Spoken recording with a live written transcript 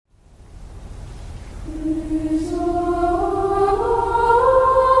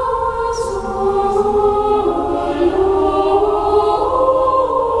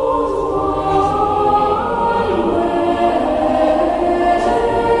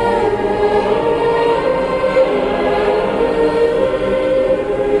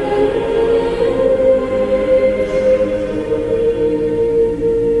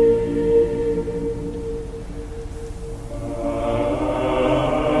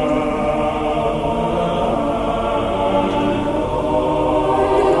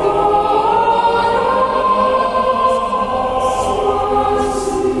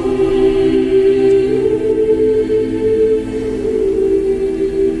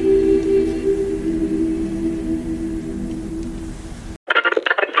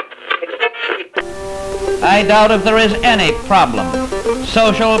I doubt if there is any problem,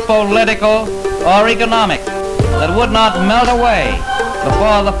 social, political, or economic, that would not melt away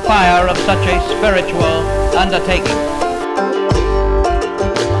before the fire of such a spiritual undertaking.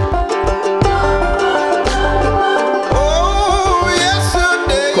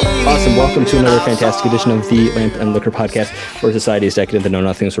 Awesome. Welcome to another fantastic edition of the Lamp and Liquor podcast, where society is decadent and know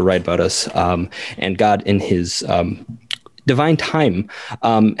nothing is right about us. And God, in his divine time,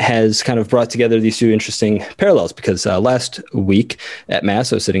 has kind of brought together these two interesting parallels, because last week at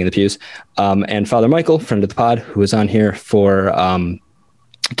Mass, I was sitting in the pews, and Father Michael, friend of the pod, who was on here for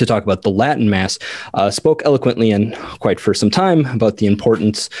to talk about the Latin Mass, spoke eloquently and quite for some time about the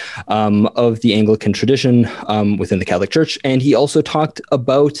importance of the Anglican tradition within the Catholic Church. And he also talked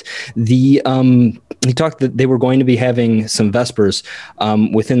about he talked that they were going to be having some Vespers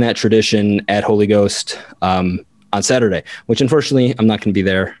within that tradition at Holy Ghost on Saturday, which unfortunately I'm not going to be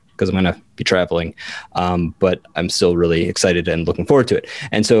there because I'm going to be traveling, but I'm still really excited and looking forward to it.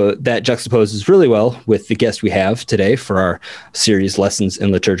 And so that juxtaposes really well with the guest we have today for our series Lessons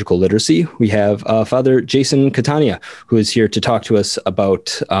in Liturgical Literacy. We have Father Jason Catania, who is here to talk to us about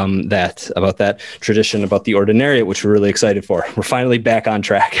that tradition, about the Ordinariate, which we're really excited for. We're finally back on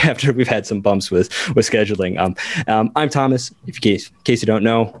track after we've had some bumps with scheduling. I'm Thomas. In case you don't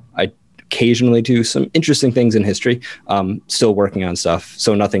know, I occasionally do some interesting things in history, still working on stuff,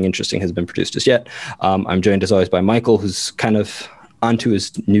 so nothing interesting has been produced just yet. I'm joined as always by Michael, who's kind of onto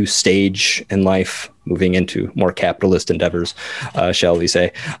his new stage in life, moving into more capitalist endeavors, shall we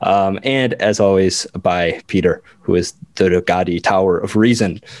say. And as always, by Peter, who is the gaudy tower of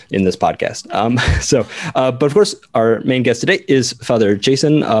reason in this podcast. But of course, our main guest today is Father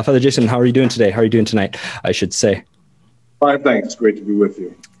Jason. Father Jason, how are you doing today? How are you doing tonight, I should say? Fine, thanks. Great to be with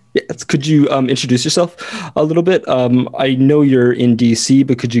you. Yes. Could you introduce yourself a little bit? I know you're in DC,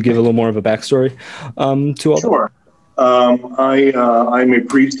 but could you give a little more of a backstory to all? Sure. I'm a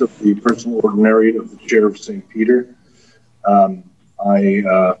priest of the Personal Ordinariate of the Chair of St. Peter.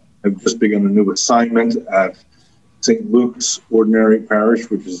 I have just begun a new assignment at St. Luke's Ordinariate Parish,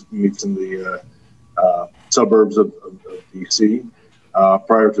 which meets in the suburbs of DC.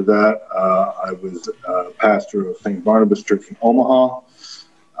 Prior to that, I was pastor of St. Barnabas Church in Omaha.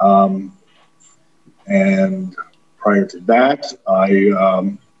 And prior to that, I,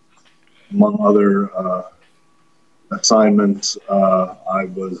 among other assignments, I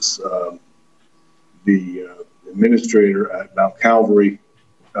was the administrator at Mount Calvary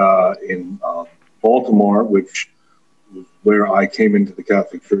in Baltimore, which was where I came into the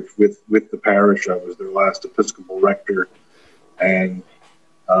Catholic Church with the parish. I was their last Episcopal rector, and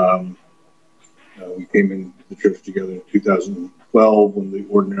we came into the church together in 2012 when the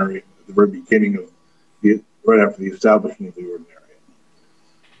Ordinariate, at the very beginning of right after the establishment of the Ordinariate.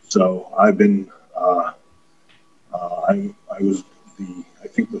 So I've been, I was I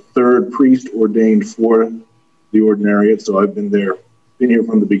think the third priest ordained for the Ordinariate. So I've been here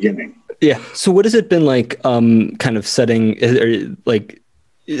from the beginning. Yeah. So what has it been like, kind of setting the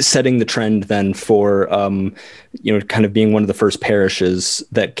trend then for, kind of being one of the first parishes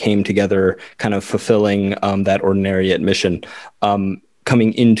that came together, kind of fulfilling that Ordinariate mission,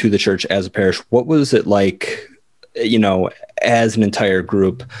 coming into the church as a parish? What was it like, as an entire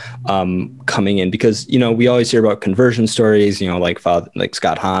group coming in? Because, we always hear about conversion stories, like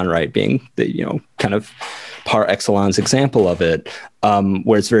Scott Hahn, right, being the, kind of par excellence example of it,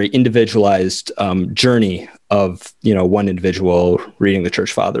 where it's very individualized journey of, one individual reading the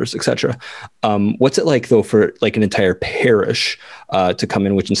church fathers, etc. What's it like, though, for like an entire parish to come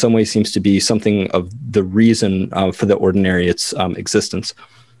in, which in some ways seems to be something of the reason for the Ordinariate's existence?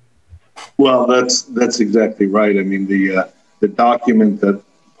 Well, that's exactly right. I mean, the document that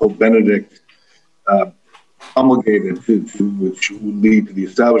Pope Benedict promulgated, which would lead to the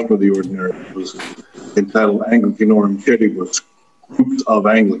establishment of the Ordinariate, was entitled Anglicanorum Cedibus, Groups of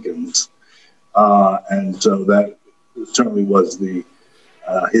Anglicans. And so that certainly was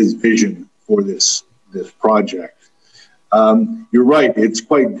his vision for this project. You're right; it's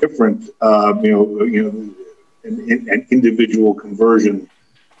quite different. An individual conversion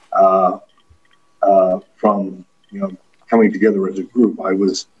from coming together as a group. I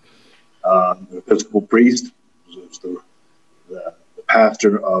was an Episcopal priest, was the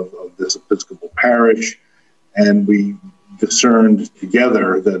pastor of this Episcopal parish, and we discerned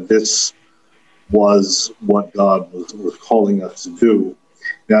together that this was what God was calling us to do.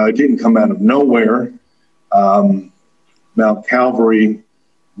 Now, it didn't come out of nowhere. Mount Calvary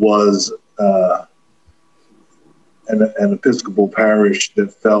was an Episcopal parish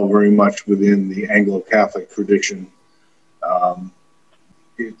that fell very much within the Anglo-Catholic tradition.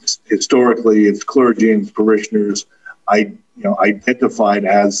 historically, its clergy and its parishioners, identified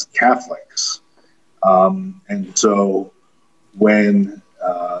as Catholics, and so when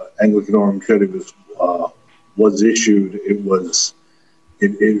Anglicanorum Cedibus was issued, it was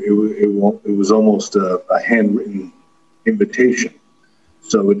almost a handwritten invitation.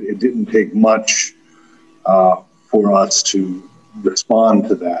 So it didn't take much for us to respond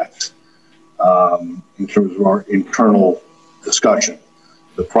to that in terms of our internal discussion.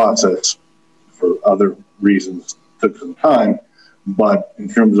 The process, for other reasons, took some time, but in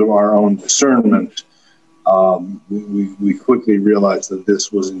terms of our own discernment, we quickly realized that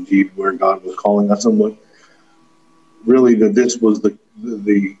this was indeed where God was calling us, and that this was the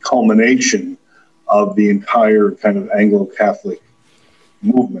culmination of the entire kind of Anglo-Catholic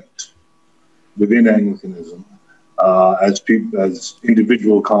movement within Anglicanism, as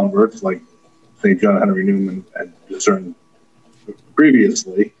individual converts like St. John Henry Newman had discerned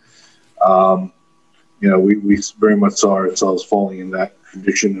previously. We very much saw ourselves falling in that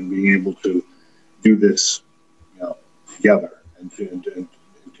tradition and being able to do this, together and to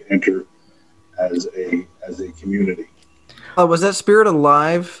enter as a community. Was that spirit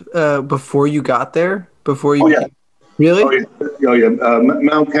alive before you got there? Before you? Oh yeah. Really? Oh yeah.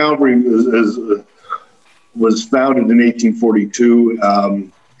 Mount Calvary was founded in 1842.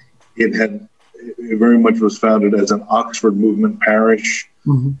 It very much was founded as an Oxford movement parish.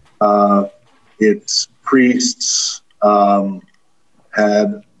 Mm-hmm. Its priests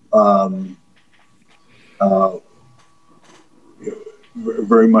had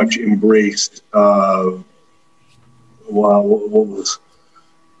very much embraced what was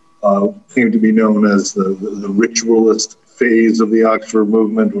came to be known as the ritualist phase of the Oxford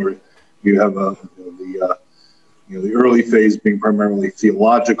movement, where you have the early phase being primarily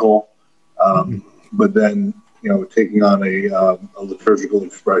theological, but then taking on a liturgical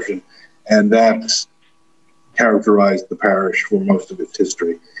expression, and that's characterized the parish for most of its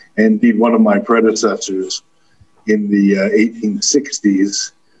history. And indeed, one of my predecessors in the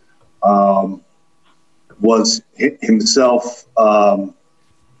 1860s was himself,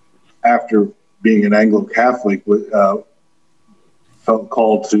 after being an Anglo-Catholic, felt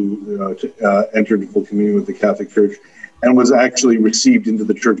called to enter into full communion with the Catholic Church, and was actually received into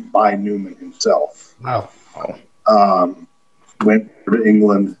the church by Newman himself. Wow. Went to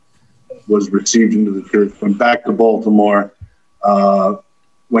England, was received into the church, went back to Baltimore,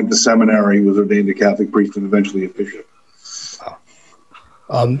 went to seminary, was ordained a Catholic priest, and eventually a bishop.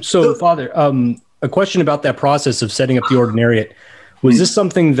 So, Father, a question about that process of setting up the Ordinariate. Was this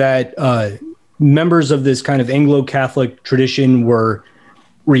something that members of this kind of Anglo-Catholic tradition were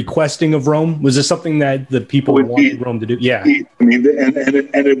requesting of Rome? Was this something that the people wanted Rome to do? Yeah. I mean, and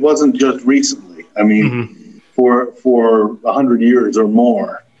it wasn't just recently. I mean, for 100 years or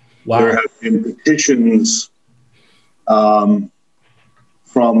more, there have been petitions from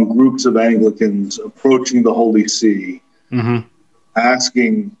groups of Anglicans approaching the Holy See,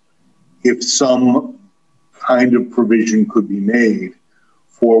 asking if some kind of provision could be made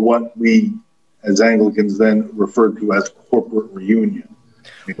for what we, as Anglicans, then referred to as corporate reunion.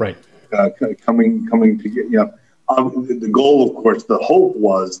 Right. Coming together. The goal, of course, the hope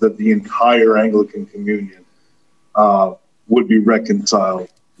was that the entire Anglican communion would be reconciled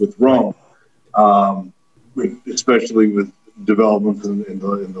with Rome, especially with developments in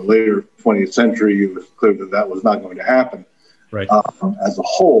the later 20th century. It was clear that was not going to happen, right, as a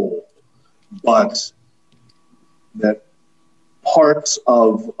whole, but that parts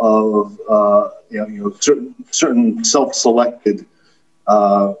of certain self-selected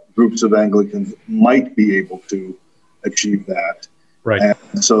groups of Anglicans might be able to achieve that. Right.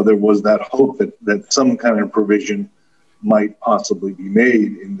 And so there was that hope that some kind of provision might possibly be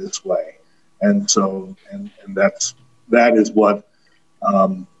made in this way. And so, and that is what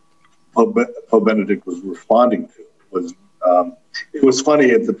Pope Benedict was responding to. It was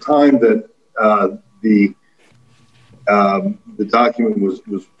funny at the time that the document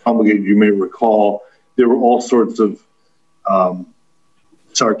was promulgated. You may recall there were all sorts of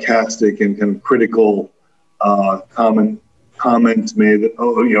sarcastic and kind of critical comments made that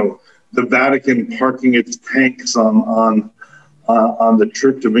the Vatican parking its tanks on the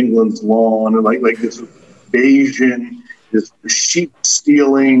Church of England's lawn, or like this invasion, this sheep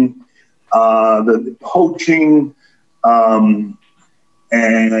stealing, the poaching, and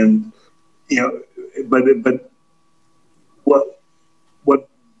but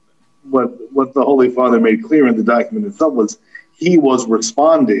what the Holy Father made clear in the document itself was he was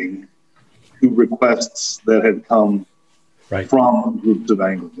responding to requests that had come from groups of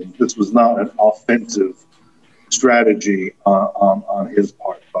Anglicans. This was not an offensive strategy on his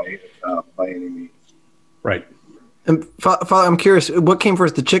part by any means. Right. And Father, I'm curious, what came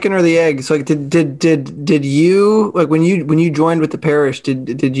first, the chicken or the egg? So, like, did you, like, when you joined with the parish,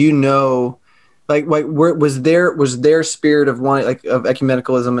 did you know, like where was their spirit of wanting, like, of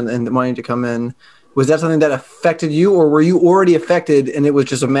ecumenicalism and wanting to come in? Was that something that affected you, or were you already affected and it was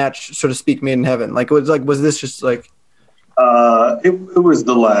just a match, so to speak, made in heaven? Like, was this just like? It was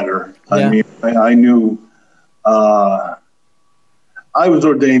the latter. Yeah. I mean, I knew. I was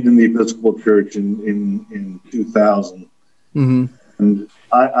ordained in the Episcopal Church in 2000, Mm-hmm. and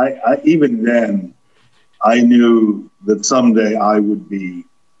I even then I knew that someday I would be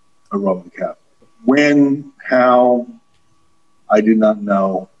a Roman Catholic. When, how, I did not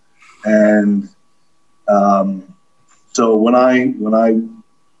know, and so when I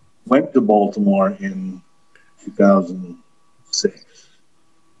went to Baltimore in 2006.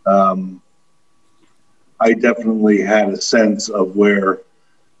 I definitely had a sense of where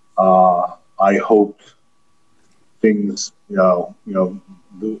I hoped things, the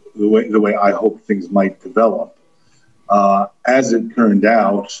way I hoped things might develop. As it turned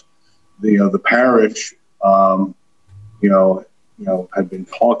out, the parish, had been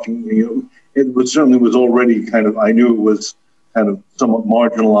talking. It was certainly was already kind of. I knew it was kind of somewhat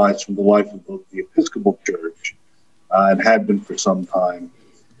marginalized from the life of the Episcopal Church, and had been for some time.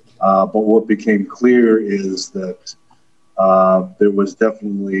 But what became clear is that there was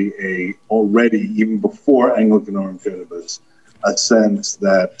definitely already, even before Anglican Orum Genebus, a sense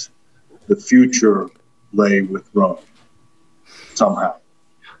that the future lay with Rome somehow.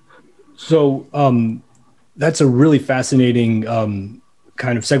 So that's a really fascinating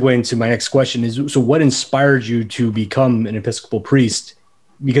kind of segue into my next question is, so what inspired you to become an Episcopal priest?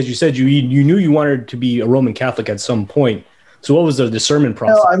 Because you said you knew you wanted to be a Roman Catholic at some point. So what was the discernment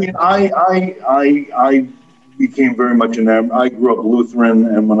process? No, I mean, I became very much enamored. I grew up Lutheran,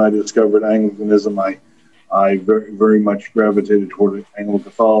 and when I discovered Anglicanism, I very, very much gravitated toward Anglican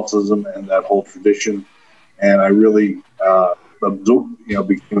Catholicism and that whole tradition. And I really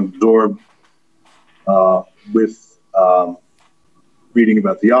became absorbed with reading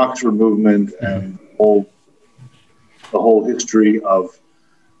about the Oxford movement and the whole history of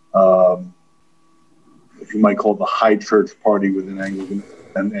what you might call the high church party within Anglican,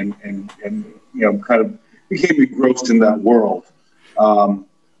 and kind of became engrossed in that world.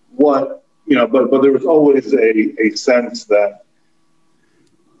 But there was always a sense that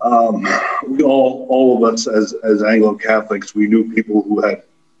we all of us as Anglo Catholics, we knew people who had,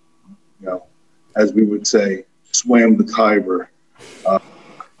 as we would say, swam the Tiber,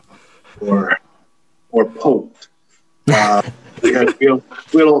 or poked. We had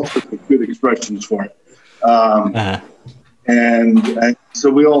all sorts of good expressions for it. And so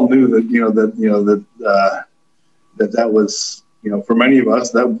we all knew that was, for many of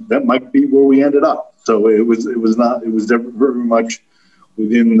us, that might be where we ended up. So it was very much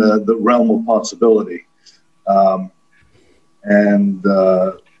within the realm of possibility.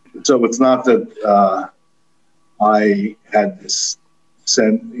 So it's not that I had this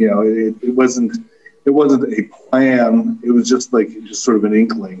sense, it wasn't a plan. It was just sort of an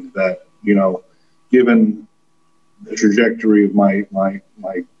inkling that, given the trajectory of my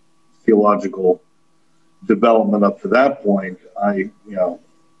theological development up to that point, I knew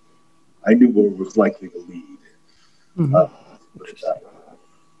where it was likely to lead. Mm-hmm.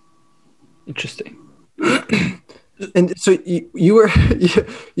 Interesting. And so you were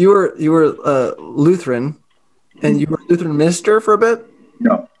Lutheran, and you were Lutheran minister for a bit.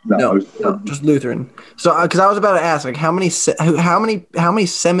 No, just Lutheran. So, because I was about to ask, like, how many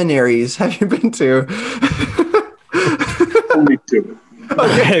seminaries have you been to? Only two.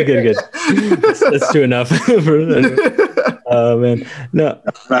 Okay, good. That's true enough. Oh man, no.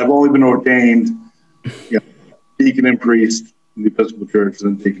 I've only been ordained, deacon and priest in the Episcopal Church,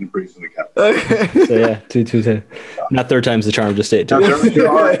 and then deacon and priest in the Catholic. Okay. So yeah, two. Not third time's the charm. Just stay at two.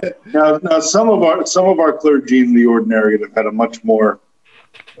 Now, some of our clergy in the Ordinariate have had a much more,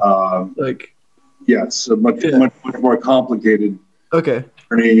 a much more complicated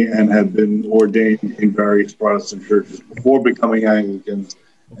journey, and have been ordained in various Protestant churches before becoming Anglicans,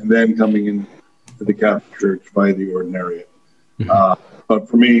 and then coming into the Catholic Church by the Ordinariate. But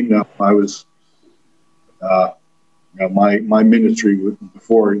for me, no, I was. My ministry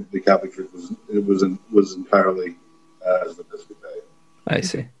before the Catholic Church was entirely as the Episcopalian. I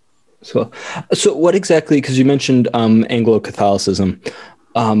see. So what exactly? Because you mentioned Anglo-Catholicism.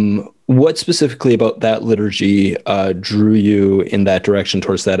 What specifically about that liturgy drew you in that direction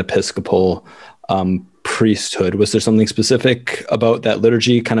towards that Episcopal priesthood? Was there something specific about that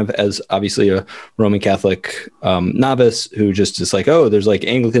liturgy, kind of as obviously a Roman Catholic novice who just is like, oh, there's like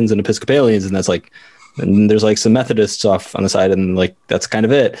Anglicans and Episcopalians, and that's like, and there's like some Methodists off on the side, and like that's kind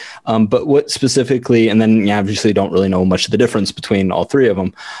of it. But what specifically, and then you obviously don't really know much of the difference between all three of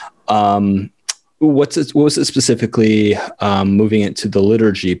them. What was it specifically, moving into the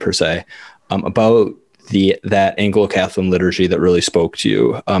liturgy per se, about that Anglo-Catholic liturgy that really spoke to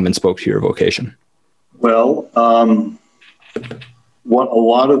you and spoke to your vocation? Well, what a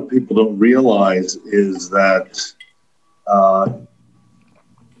lot of people don't realize is that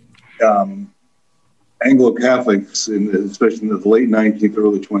Anglo-Catholics, especially in the late 19th,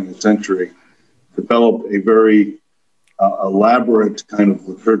 early 20th century, developed a very elaborate kind of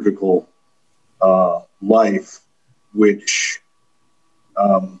liturgical life, which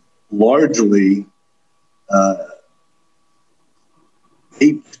largely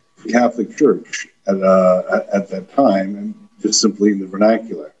aped the Catholic Church at that time, and just simply in the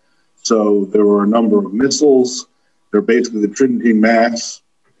vernacular. So there were a number of missals. They're basically the Trinity Mass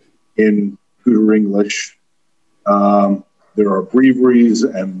in Tudor English. There are breviaries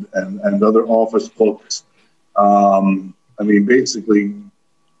and other office books. I mean, basically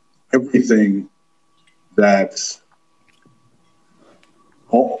everything that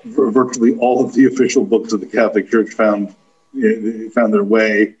virtually all of the official books of the Catholic Church found their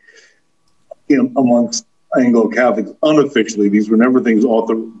way amongst Anglo-Catholics unofficially. These were never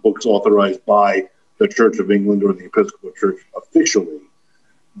books authorized by the Church of England or the Episcopal Church officially,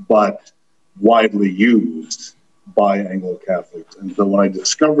 but widely used by Anglo-Catholics. And so when I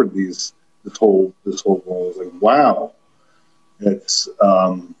discovered this whole world, I was like, wow, it's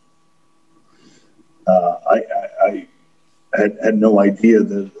I had no idea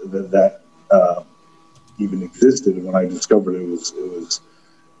that even existed, and when I discovered it was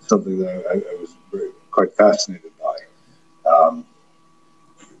something that I was quite fascinated by,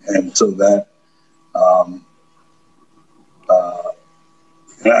 and so that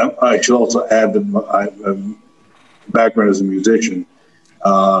and I should also add that my background as a musician.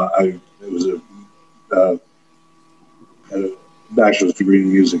 I had a bachelor's degree in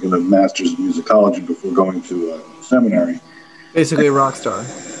music and a master's in musicology before going to seminary. Basically a rock star.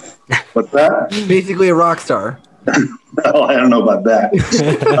 What's that? Basically a rock star. Well, I don't know about that.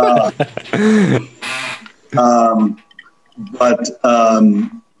 But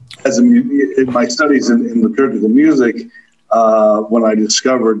in my studies in liturgical music, when I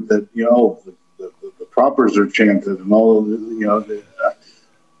discovered that the propers are chanted and all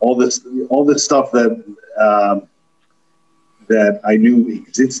this stuff that I knew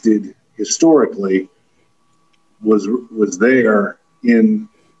existed historically was there in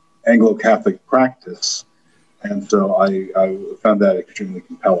Anglo-Catholic practice, and so I found that extremely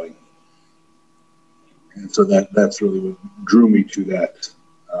compelling, and so that's really what drew me to that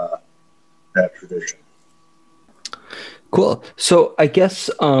tradition. Cool. So I guess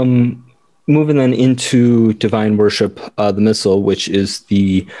moving then into divine worship, the Missal, which is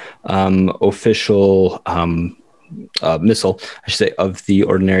the official missal, I should say, of the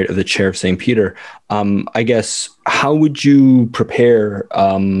Ordinariate of the Chair of St. Peter. I guess, how would you prepare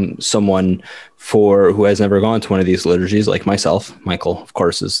someone who has never gone to one of these liturgies, like myself? Michael, of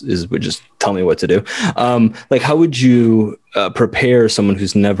course, would just tell me what to do. How would you prepare someone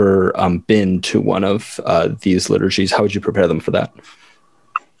who's never been to one of these liturgies? How would you prepare them for that?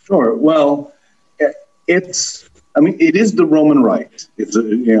 Sure. Well, it is the Roman Rite. It's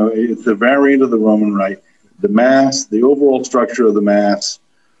a variant of the Roman Rite. The Mass, the overall structure of the Mass,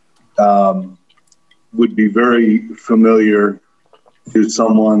 would be very familiar to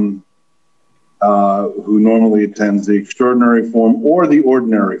someone who normally attends the extraordinary form or the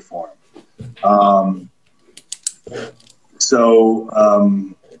ordinary form.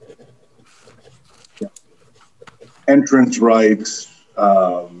 Entrance rites,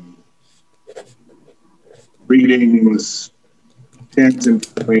 readings, chants in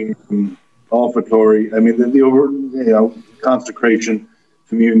between, offertory. The consecration,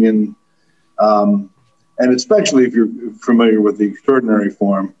 communion, and especially if you're familiar with the extraordinary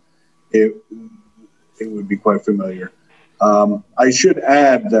form, it would be quite familiar. I should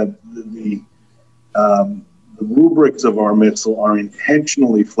add that the rubrics of our missal are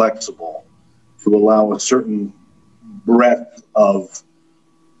intentionally flexible to allow a certain breadth of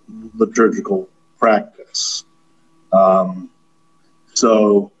liturgical practice.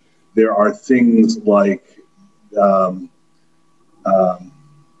 So there are things like that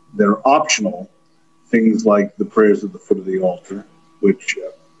are optional, things like the prayers at the foot of the altar, which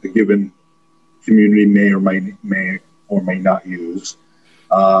a given community may or may not use.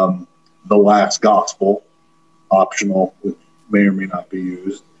 The last gospel, optional, which may or may not be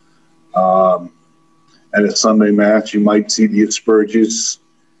used. At a Sunday Mass, you might see the Asperges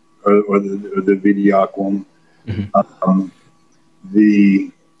or the Videaquum.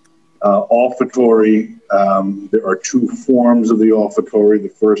 The offertory, there are two forms of the offertory. The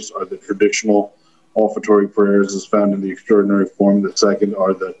first are the traditional offertory prayers as found in the extraordinary form. The second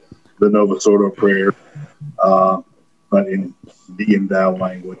are the Novus Ordo prayer, but in the Thou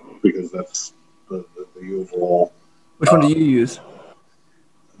language, because that's the overall. Which one do you use?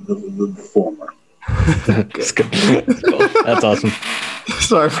 The former. That's good. That's cool. That's awesome.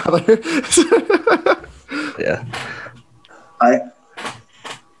 Sorry, brother. Yeah.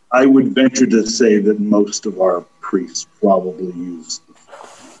 I would venture to say that most of our priests probably use.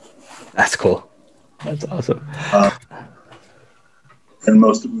 That's cool. That's awesome. And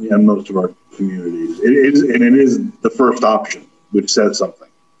most of our communities, it is the first option, which says something.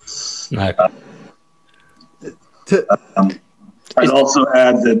 Right. I'd also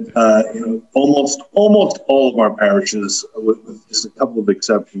add that almost all of our parishes, with just a couple of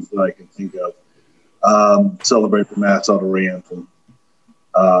exceptions that I can think of, celebrate the Mass Autoriantum.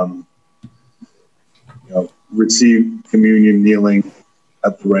 Receive communion kneeling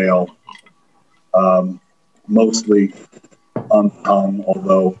at the rail, mostly on tongue,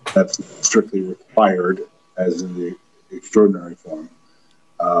 although that's strictly required, as in the extraordinary form.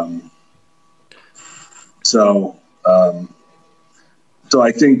 So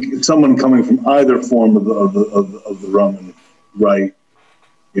I think someone coming from either form of the Roman Rite,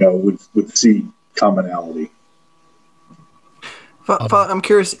 would see commonality. I'm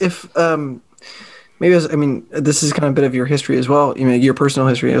curious if this is kind of a bit of your history as well, your personal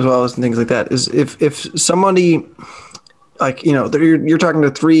history as well as things like that. Is if somebody, like, you're talking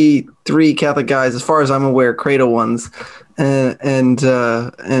to three Catholic guys, as far as I'm aware, cradle ones,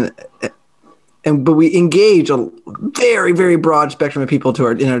 but we engage a very, very broad spectrum of people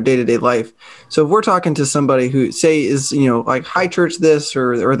in our day-to-day life. So if we're talking to somebody who, say, is like high church this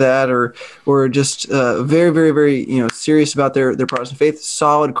or that, or just very, very, very serious about their Protestant faith,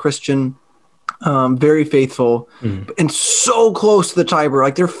 solid Christian, very faithful, and so close to the Tiber,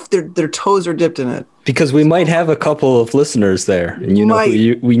 like their toes are dipped in it. Because we might have a couple of listeners there, and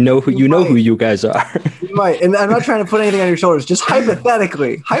who you guys are. You might, and I'm not trying to put anything on your shoulders. Just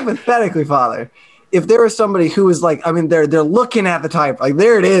hypothetically, Father, if there was somebody who was like, they're looking at the Tiber, like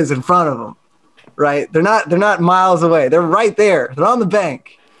there it is in front of them, right? They're not miles away. They're right there. They're on the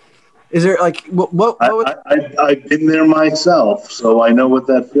bank. Is there like what I've been there myself, so I know what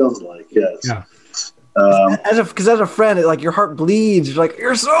that feels like. Yes. Yeah. As a friend, like your heart bleeds. You're like,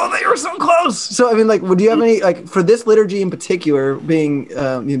 you're so close. So would you have any, like, for this liturgy in particular, being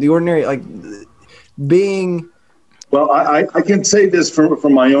the ordinary, like being? Well, I can say this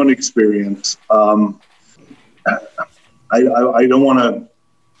from my own experience. I don't want to.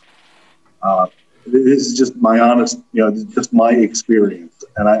 This is just my honest, just my experience,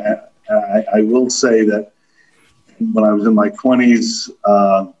 and I will say that when I was in my 20s.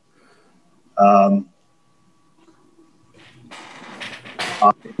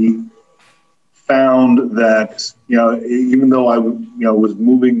 I found that, even though I was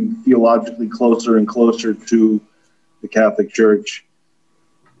moving theologically closer and closer to the Catholic Church,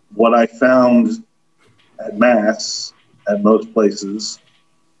 what I found at Mass, at most places,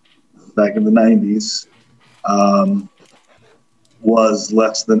 back in the 90s, was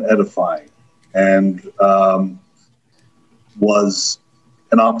less than edifying and was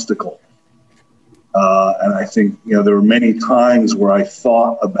an obstacle. And I think, there were many times where I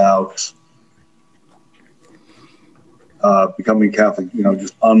thought about becoming Catholic,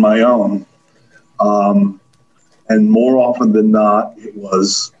 just on my own. And more often than not, it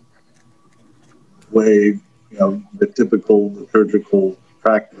was the typical liturgical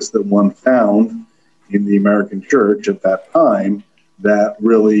practice that one found in the American Church at that time that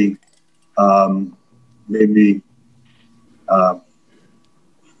really made me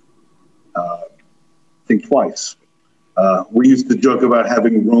think twice. We used to joke about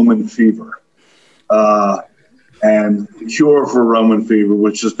having Roman fever. And the cure for Roman fever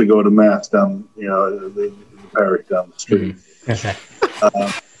was just to go to Mass down, the parish down the street. It's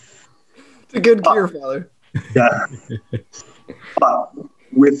a good cure, Father. Yeah. But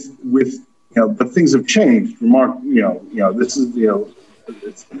but things have changed. This is,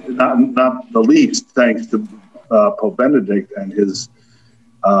 it's not the least thanks to Pope Benedict and his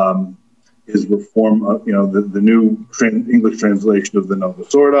reform of, the new English translation of the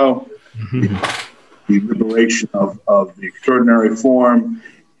Novus Ordo, the liberation of the extraordinary form,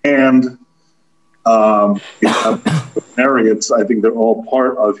 and Ordinariates. I think they're all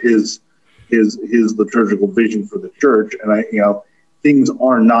part of his his liturgical vision for the church, and things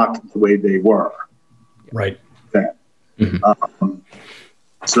are not the way they were. Right. Then. Mm-hmm.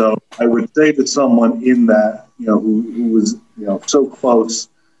 So I would say to someone in that, who was, so close,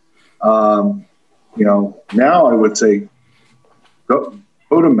 now I would say, go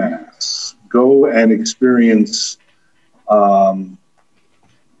to Mass, go and experience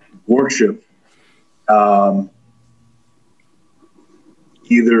worship,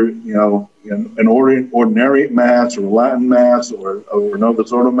 either, an ordinariate Mass or a Latin Mass or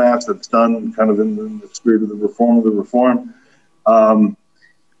Novus Ordo Mass that's done kind of in the spirit of the Reform.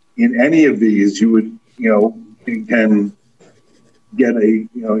 In any of these, you would, you can get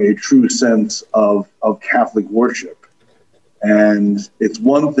a true sense of Catholic worship. And it's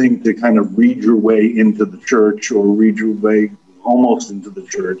one thing to kind of read your way into the church or read your way almost into the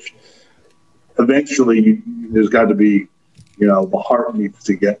church. Eventually, there's got to be, the heart needs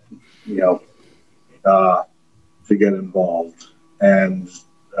to get, to get involved and,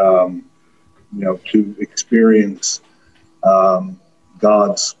 to experience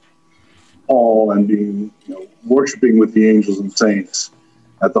God's call and being, worshiping with the angels and saints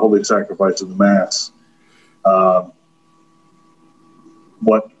at the holy sacrifice of the Mass.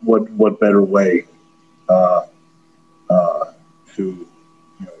 What better way to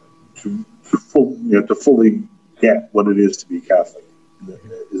fully get what it is to be Catholic?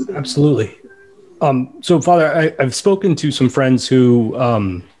 Absolutely. So, Father, I've spoken to some friends who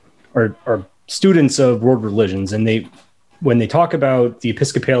are students of world religions, and when they talk about the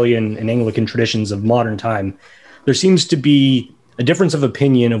Episcopalian and Anglican traditions of modern time, there seems to be a difference of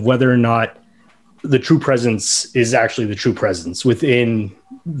opinion of whether or not the true presence is actually the true presence within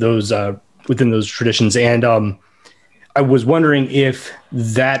those traditions. And I was wondering if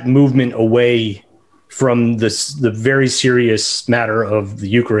that movement away from the very serious matter of the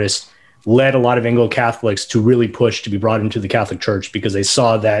Eucharist led a lot of Anglo-Catholics to really push to be brought into the Catholic Church because they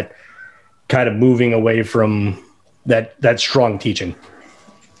saw that kind of moving away from that strong teaching.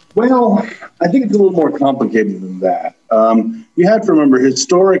 Well, I think it's a little more complicated than that. You have to remember,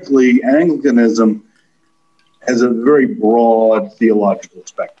 historically, Anglicanism has a very broad theological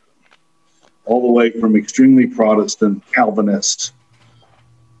spectrum, all the way from extremely Protestant, Calvinist,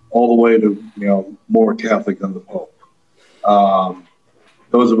 all the way to, more Catholic than the Pope.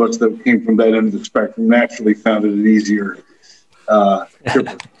 Those of us that came from that end of the spectrum naturally found it an easier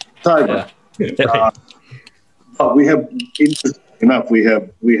timer. But we have, interesting enough, we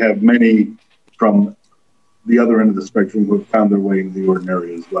have many from the other end of the spectrum who have found their way into the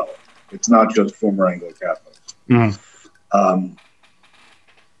ordinary as well. It's not just former Anglo-Catholics. Mm.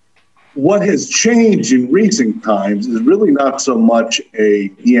 What has changed in recent times is really not so much a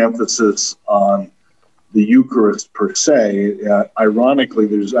de-emphasis on the Eucharist per se. Ironically,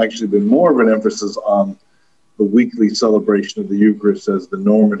 there's actually been more of an emphasis on the weekly celebration of the Eucharist as the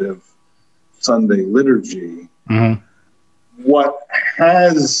normative Sunday liturgy. Mm-hmm. What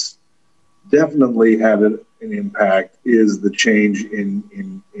has definitely had an impact is the change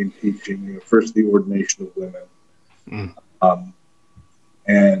in teaching. First, the ordination of women,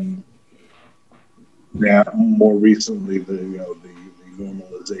 and now more recently the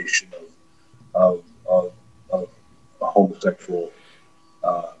normalization of homosexual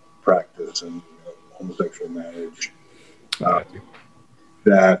practice and homosexual marriage.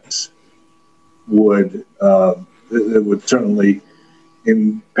 That would certainly,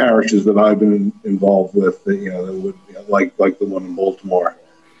 in parishes that I've been involved with, that would, like the one in Baltimore,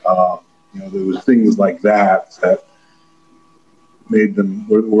 there was things like that made them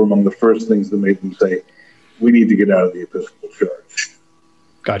were among the first things that made them say, we need to get out of the Episcopal Church.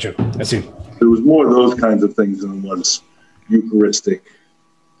 Gotcha. I see. There was more of those kinds of things than was Eucharistic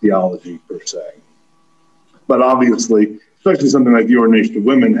theology per se. But obviously, especially something like the ordination of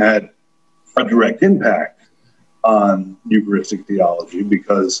women had a direct impact on Eucharistic theology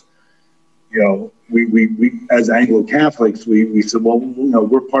because, we as Anglo-Catholics, we said, well,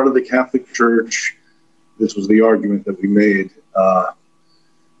 we're part of the Catholic Church. This was the argument that we made,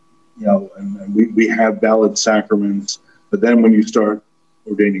 and we have valid sacraments. But then when you start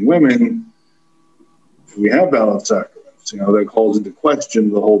ordaining women, we have valid sacraments. That calls into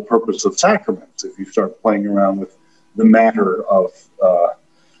question the whole purpose of sacraments if you start playing around with the matter of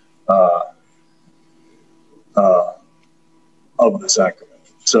the sacrament.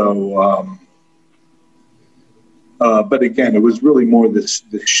 So, but again, it was really more this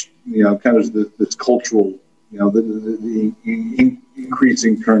kind of this cultural, the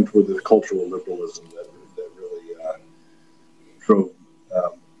increasing turn toward the cultural liberalism that really drove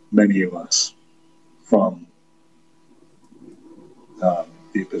many of us from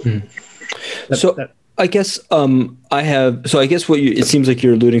the Episcopal Church. So I guess it seems like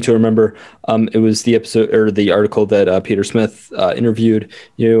you're alluding to, remember, it was the episode or the article that Peter Smith interviewed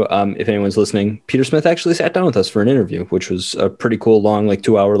you. If anyone's listening, Peter Smith actually sat down with us for an interview, which was a pretty cool, long, like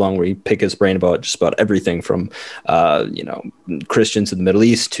 2 hour long, where he picked his brain about just about everything from, Christians in the Middle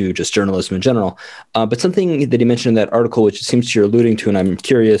East to just journalism in general. But something that he mentioned in that article, which it seems you're alluding to, and I'm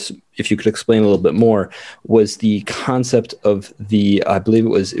curious if you could explain a little bit more, was the concept of I believe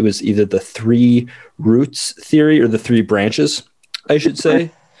it was either the three roots theory or the three branches, I should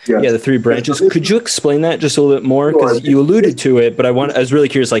say. Yes. Yeah, the three branches. Could you explain that just a little bit more? Because you alluded to it, but I was really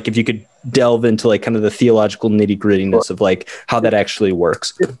curious, like if you could delve into like kind of the theological nitty grittiness of like how that actually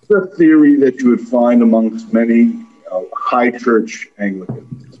works. It's a theory that you would find amongst many high church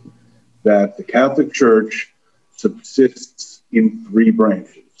Anglicans, that the Catholic Church subsists in three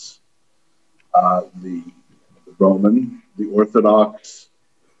branches: the Roman, the Orthodox,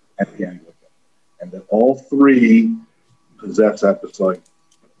 and the Anglican. And that all three possess apostolic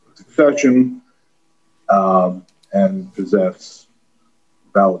succession and possess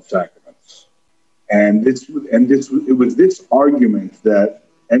valid sacraments. And it was this argument that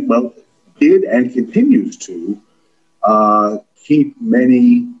did and continues to keep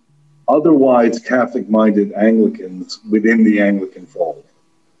many otherwise Catholic-minded Anglicans within the Anglican fold,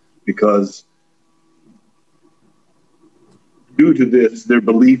 because due to this, their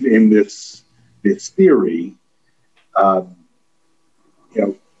belief in this theory,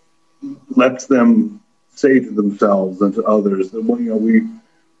 lets them say to themselves and to others that,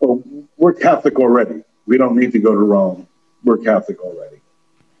 we're Catholic already. We don't need to go to Rome. We're Catholic already.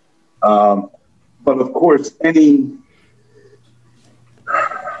 But of course, any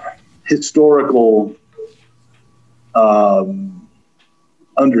historical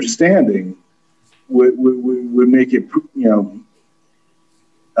understanding would make it,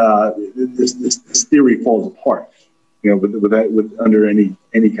 this theory falls apart, with under any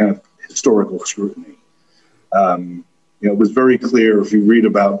kind of historical scrutiny. It was very clear if you read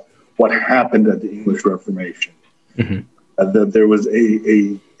about what happened at the English Reformation, that there was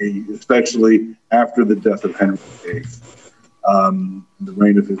especially after the death of Henry VIII, the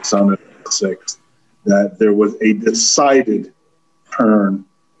reign of his son Henry VI, that there was a decided turn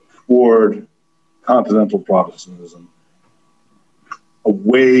toward continental Protestantism,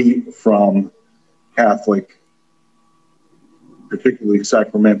 away from Catholic, particularly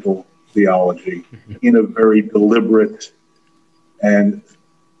sacramental theology, in a very deliberate and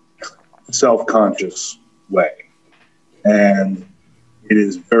self-conscious way. And it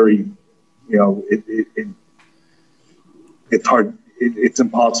is very, it's hard, it's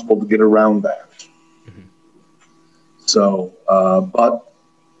impossible to get around that. So, but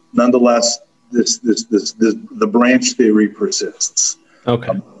nonetheless, the branch theory persists.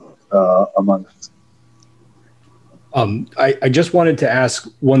 Okay. Amongst. I just wanted to ask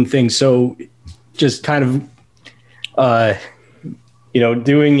one thing. So just kind of,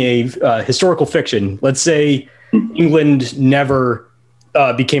 doing a historical fiction, let's say England never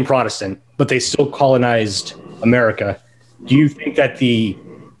became Protestant, but they still colonized America. Do you think that the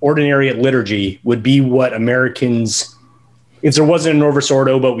Ordinariate liturgy would be what Americans, if there wasn't a Novus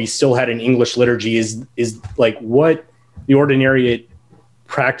Ordo, but we still had an English liturgy, is like what the Ordinariate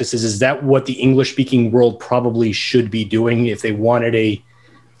practices? Is that what the English-speaking world probably should be doing if they wanted a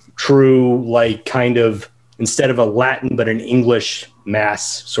true, like, kind of, instead of a Latin, but an English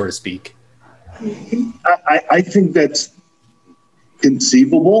mass, so to speak? I think that's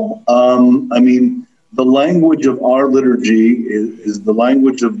conceivable. The language of our liturgy is the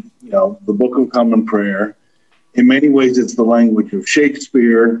language of, the Book of Common Prayer. In many ways, it's the language of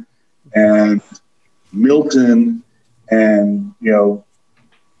Shakespeare and Milton and,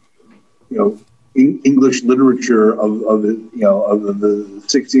 English literature of the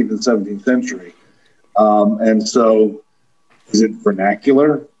 16th and 17th century. And so is it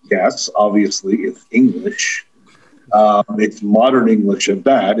vernacular? Yes, obviously it's English. It's modern English at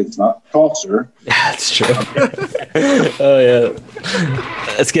that. It's not Chaucer. Yeah, that's true. Oh yeah.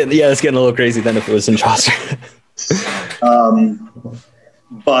 It's getting a little crazy then if it was in Chaucer.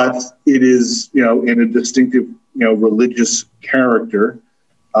 But it is, in a distinctive, religious character.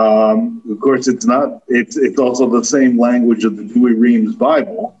 Of course, it's not. It's also the same language of the Douay Rheims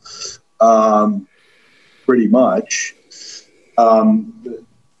Bible, pretty much.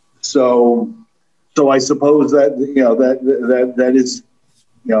 So I suppose that that is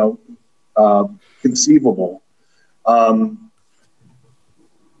conceivable.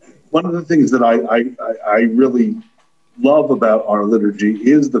 One of the things that I really love about our liturgy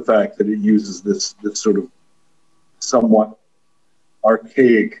is the fact that it uses this sort of somewhat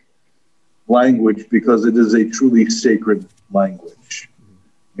archaic language because it is a truly sacred language.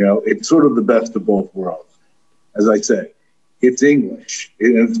 You know, it's sort of the best of both worlds. As I say, it's English,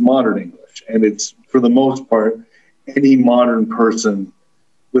 and it's modern English, and it's, for the most part, any modern person,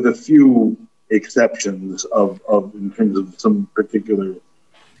 with a few exceptions of in terms of some particular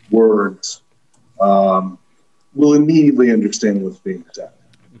words, will immediately understand what's being said.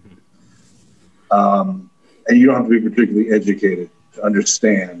 And you don't have to be particularly educated to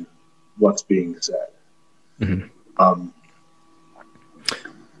understand what's being said.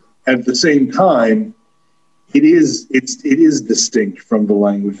 At the same time, it is distinct from the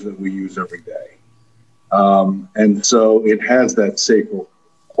language that we use every day. And so it has that sacred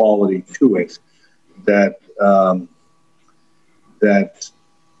quality to it that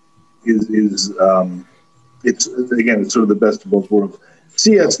is it's again, it's sort of the best of both worlds.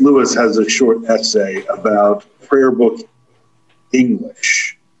 C.S. Lewis has a short essay about prayer book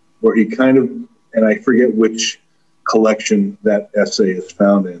English, where he kind of, and I forget which collection that essay is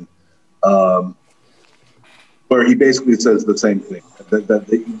found in, where he basically says the same thing, that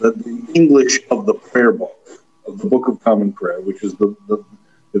the English of the prayer book, of the Book of Common Prayer, which is the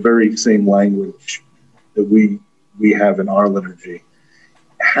very same language that we have in our liturgy,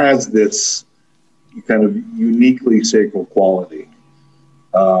 has this kind of uniquely sacred quality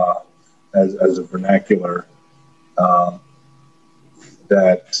as a vernacular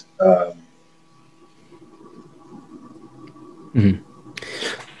that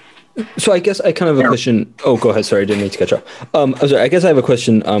So I guess I kind of have a question. Oh, go ahead. Sorry, I didn't mean to catch up. I'm sorry. I guess I have a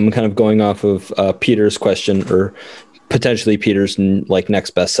question. Kind of going off of Peter's question, or potentially Peter's like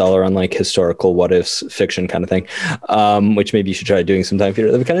next bestseller on like historical what ifs fiction kind of thing, which maybe you should try doing sometime,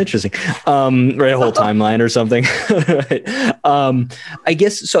 Peter. That'd be kind of interesting. Write a whole timeline or something. Right. I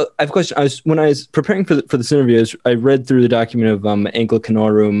guess so. I have a question. When I was preparing for this interview, I read through the document of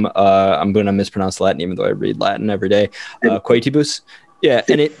Anglicanorum. I'm going to mispronounce Latin, even though I read Latin every day. Quaetibus. Yeah,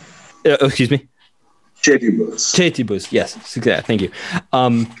 and it. Excuse me. Cetibus. Yes, exactly. Thank you.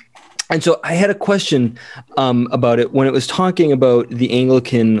 And so I had a question about it when it was talking about the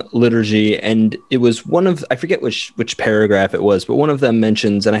Anglican liturgy, and it was one of, I forget which paragraph it was, but one of them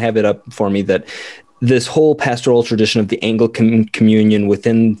mentions, and I have it up for me, that this whole pastoral tradition of the Anglican communion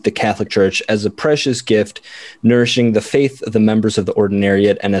within the Catholic Church as a precious gift, nourishing the faith of the members of the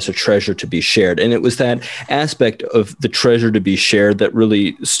Ordinariate and as a treasure to be shared. And it was that aspect of the treasure to be shared that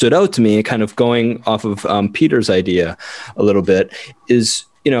really stood out to me, kind of going off of Peter's idea a little bit, is,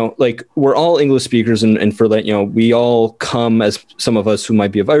 you know, like, we're all English speakers, and for that, you know, we all come, as some of us who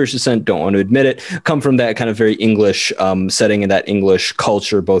might be of Irish descent, don't want to admit it, come from that kind of very English setting and that English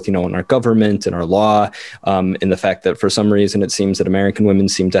culture, both, you know, in our government and our law, in the fact that for some reason it seems that American women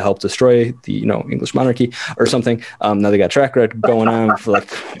seem to help destroy the, you know, English monarchy or something. Now they got track record going on for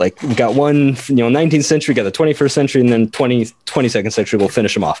like we got one, you know, 19th century, got the 21st century, and then 22nd century, we'll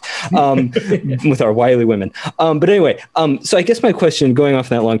finish them off with our wily women. But anyway, so I guess my question, going off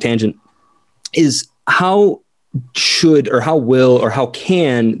that long tangent, is how should, or how will, or how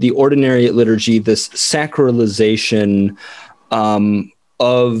can the Ordinariate liturgy, this sacralization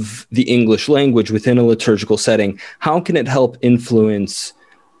of the English language within a liturgical setting, how can it help influence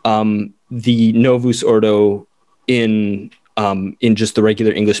the Novus Ordo in just the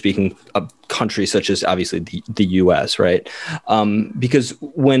regular English-speaking countries, such as obviously the U.S., right? Because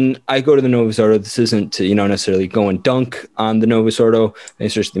when I go to the Novus Ordo, this isn't to, you know, necessarily go and dunk on the Novus Ordo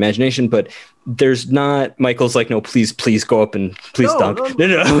and search the imagination, but there's not, Michael's like, no, please go up and please dunk.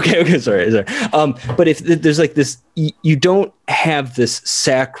 No. Okay, sorry. But if there's like this, you don't have this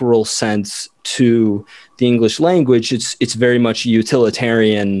sacral sense to the English language. It's very much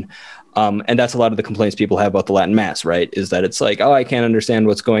utilitarian. And that's a lot of the complaints people have about the Latin Mass, right? Is that it's like, oh, I can't understand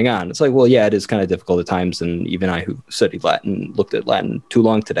what's going on. It's like, well, yeah, it is kind of difficult at times. And even I, who studied Latin, looked at Latin too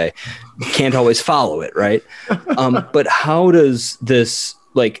long today, can't always follow it, right? But how does this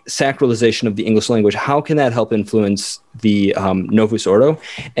like sacralization of the English language, how can that help influence the Novus Ordo?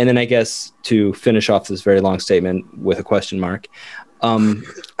 And then I guess to finish off this very long statement with a question mark,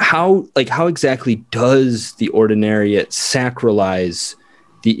 how exactly does the Ordinariate sacralize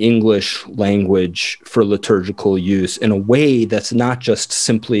the English language for liturgical use in a way that's not just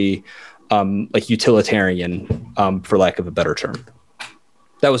simply like utilitarian, for lack of a better term?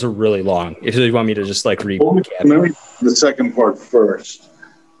 That was a really long, if you want me to just like read. Remember the second part first.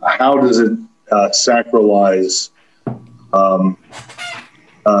 How does it sacralize our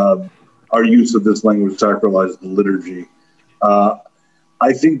use of this language, sacralize the liturgy?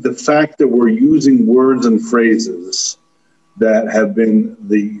 I think the fact that we're using words and phrases that have been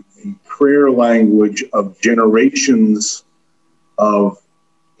the prayer language of generations of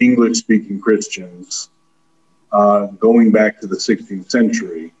English-speaking Christians going back to the 16th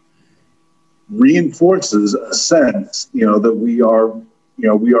century reinforces a sense, that we are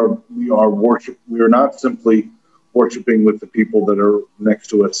not simply worshiping with the people that are next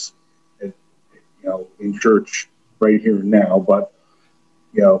to us, in church right here and now, but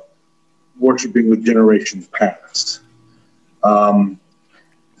worshiping with generations past.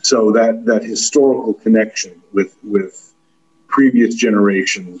 So that historical connection with previous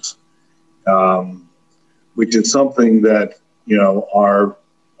generations, which is something that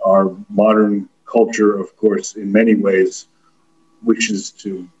our modern culture, of course, in many ways, wishes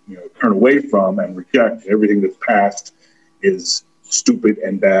to turn away from and reject. Everything that's past is stupid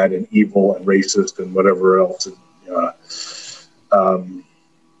and bad and evil and racist and whatever else.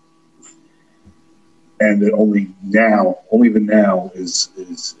 And that only the now is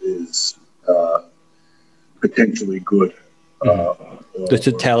potentially good.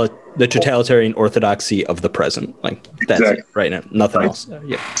 The totalitarian orthodoxy of the present, like that's Exactly. it right now, nothing else.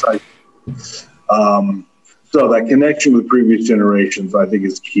 So that connection with previous generations, I think,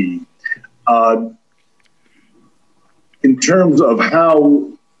 is key. In terms of how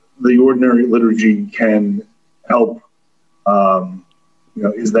the ordinary liturgy can help,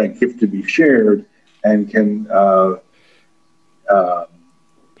 is that gift to be shared and can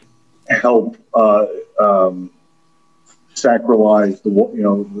help sacralize the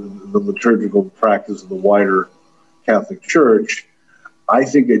liturgical practice of the wider Catholic Church. I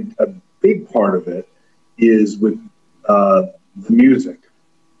think a big part of it is with the music,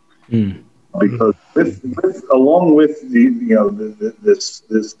 because along with this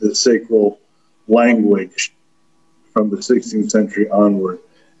sacral language from the 16th century onward,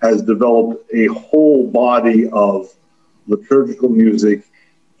 has developed a whole body of liturgical music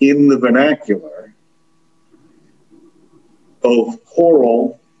in the vernacular, both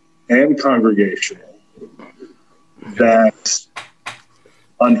choral and congregational, that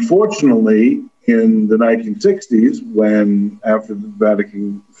unfortunately in the 1960s, when after the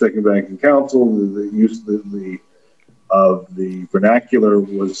Second Vatican Council, the use of the vernacular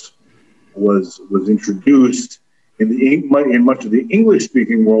was introduced in much of the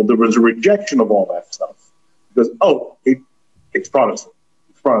English-speaking world, there was a rejection of all that stuff because it's Protestant.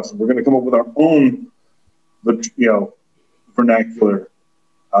 It's Protestant. We're going to come up with our own, vernacular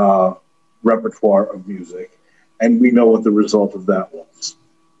repertoire of music, and we know what the result of that was.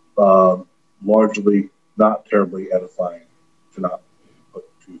 Largely not terribly edifying, to not put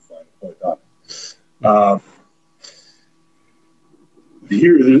too fine a point on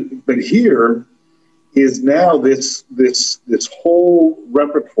it. Here is now this whole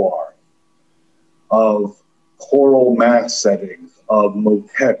repertoire of choral mass settings, of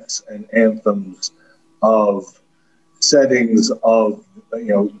motets and anthems, of settings of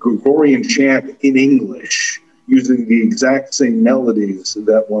Gregorian chant in English, using the exact same melodies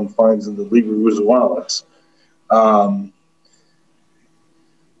that one finds in the Liber Usualis,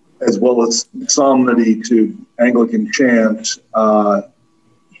 as well as psalmody to Anglican chant,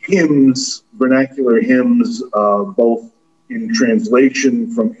 hymns, vernacular hymns, both in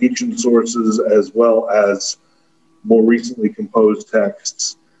translation from ancient sources as well as more recently composed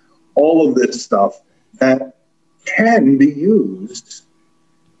texts. All of this stuff that can be used,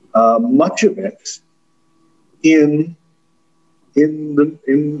 much of it, in a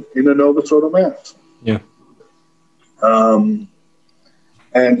Novus Ordo Mass. Yeah.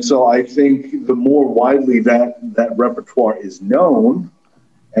 And so I think the more widely that repertoire is known,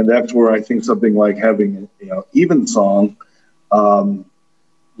 and that's where I think something like having evensong,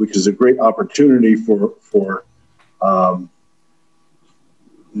 which is a great opportunity for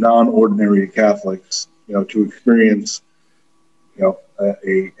non-ordinary Catholics, to experience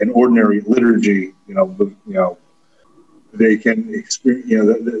an ordinary liturgy, they can experience,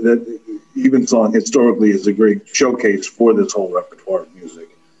 that evensong historically is a great showcase for this whole repertoire of music.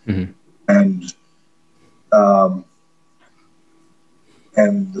 Mm-hmm.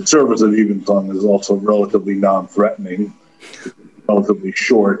 And the service of evensong is also relatively non-threatening, relatively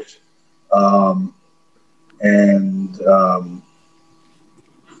short,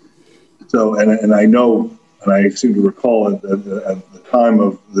 so I know, and I seem to recall at the time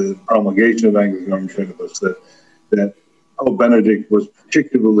of the promulgation of Anglican Ordinariate that Pope Benedict was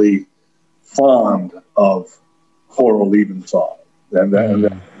particularly fond of choral evensong, and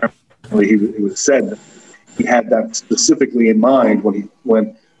it was said that he had that specifically in mind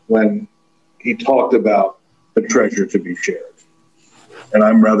when he talked about the treasure to be shared. And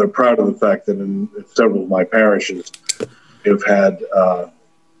I'm rather proud of the fact that in several of my parishes, we have had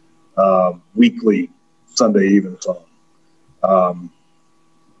weekly Sunday evensong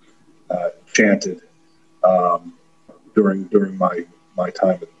chanted during my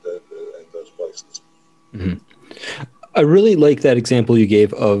time at those places. Mm-hmm. I really like that example you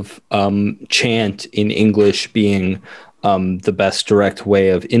gave of chant in English being the best direct way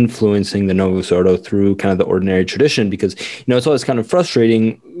of influencing the Novus Ordo through kind of the ordinary tradition, because, it's always kind of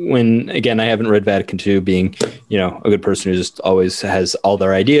frustrating when, again, I haven't read Vatican II, being, a good person who just always has all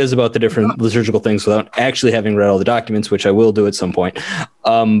their ideas about the different liturgical things without actually having read all the documents, which I will do at some point.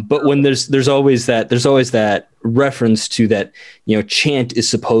 But when there's always that reference to that, chant is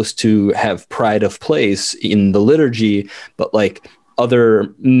supposed to have pride of place in the liturgy, but like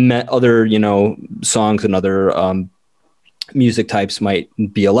other songs and other music types might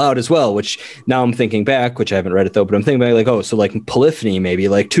be allowed as well, which now I'm thinking back, which I haven't read it though, but I'm thinking back like, oh, so like polyphony, maybe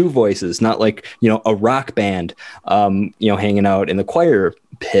like two voices, not like, a rock band, hanging out in the choir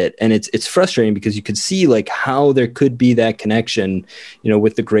pit. And it's frustrating because you could see like how there could be that connection,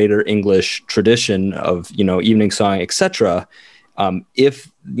 with the greater English tradition of, evening song, etc.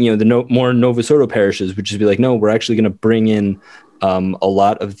 If, more Novus Ordo parishes would just be like, no, we're actually going to bring in a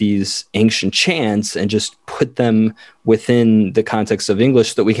lot of these ancient chants and just put them within the context of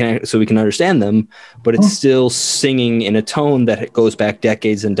English so we can understand them, but it's still singing in a tone that goes back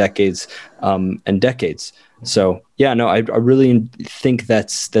decades and decades and decades. So yeah, no, I really think that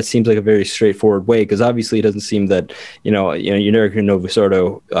seems like a very straightforward way, because obviously it doesn't seem that your American Novus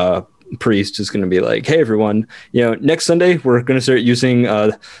Ordo priest is going to be like, hey everyone, next Sunday we're going to start using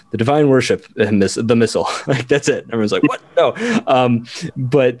the divine worship, the missal. Like that's it. Everyone's like, what? No.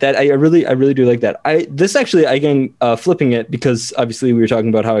 But that I really do like that. Again, flipping it, because obviously we were talking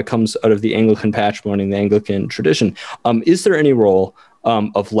about how it comes out of the Anglican patrimony and the Anglican tradition. Is there any role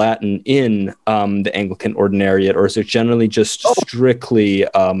of Latin in the Anglican Ordinariate, or is it generally just strictly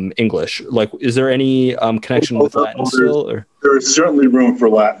English? Like, is there any connection with Latin still? Or? There is certainly room for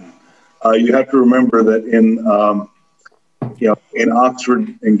Latin. You have to remember that in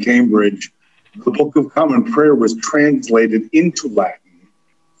Oxford and Cambridge, the Book of Common Prayer was translated into Latin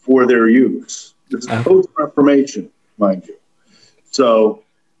for their use. This is post-Reformation, mind you. So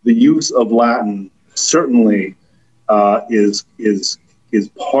the use of Latin certainly is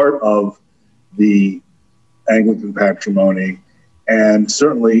part of the Anglican patrimony, and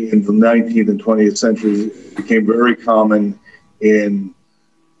certainly in the 19th and 20th centuries, it became very common in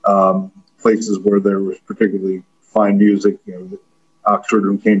places where there was particularly fine music, the Oxford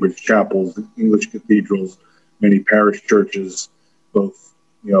and Cambridge chapels, the English cathedrals, many parish churches, both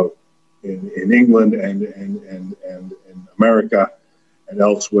in England and in America and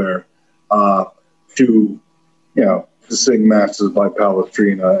elsewhere, to sing masses by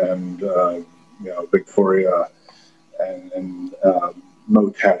Palestrina and Victoria and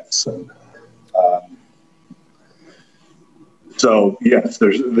motets and. So yes,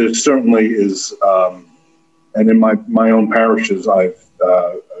 there certainly is, and in my own parishes, in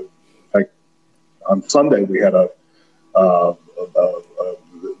fact, on Sunday we had the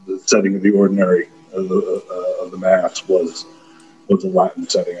setting of the ordinary of the Mass was a Latin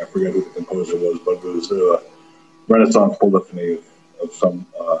setting. I forget who the composer was, but it was a Renaissance polyphony of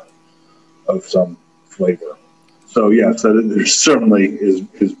some flavor. So yes, there certainly is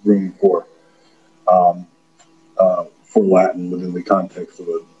room for Latin within the context of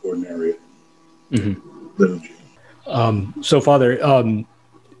an ordinary liturgy. So, Father,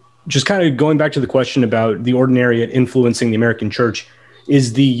 just kind of going back to the question about the Ordinariate influencing the American Church,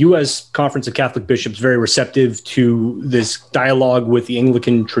 is the U.S. Conference of Catholic Bishops very receptive to this dialogue with the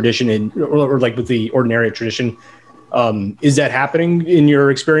Anglican tradition or like with the Ordinariate tradition? Is that happening in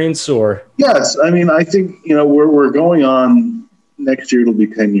your experience, or? Yes, I mean, I think we're going on. Next year, it'll be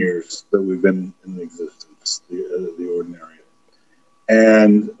 10 years that we've been in existence, the Ordinariate.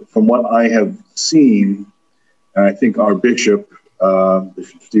 And from what I have seen, and I think our bishop,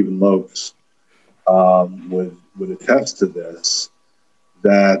 Bishop Stephen Lopes, would attest to this,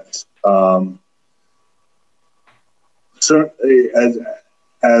 that certainly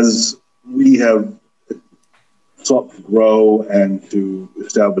as we have sought to grow and to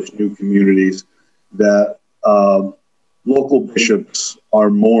establish new communities, that local bishops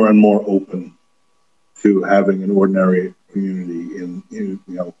are more and more open to having an ordinary community in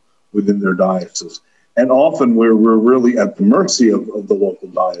within their diocese. And often we're really at the mercy of the local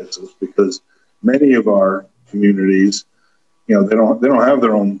diocese, because many of our communities, they don't have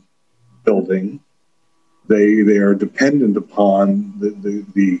their own building. They are dependent upon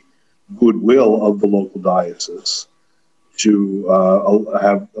the goodwill of the local diocese to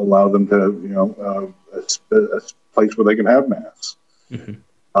allow them to a place where they can have Mass.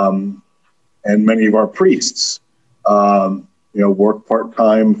 Mm-hmm. And many of our priests work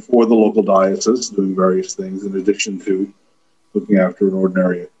part-time for the local diocese, doing various things in addition to looking after an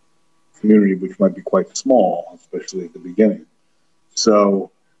ordinary community, which might be quite small, especially at the beginning.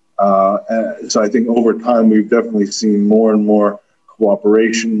 So I think over time, we've definitely seen more and more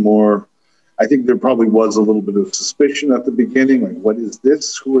cooperation, I think there probably was a little bit of suspicion at the beginning, like, what is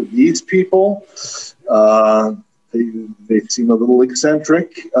this? Who are these people? They seem a little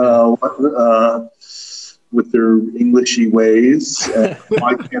eccentric with their Englishy ways. And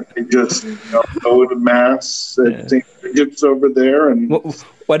why can't they just go to Mass at St. Bridget's over there? And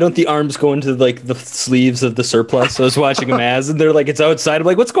why don't the arms go into like the sleeves of the surplice? So I was watching a Mass, and they're like, it's outside. I'm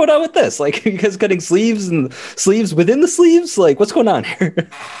like, what's going on with this? Like, you guys cutting sleeves and sleeves within the sleeves? Like, what's going on here?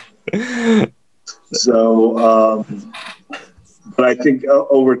 So, but I think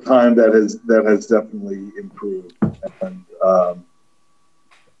over time that has definitely improved, and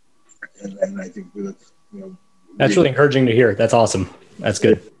I think that's that's really encouraging to hear. That's awesome. That's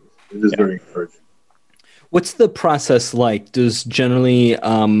good. It is very encouraging. What's the process like? Does generally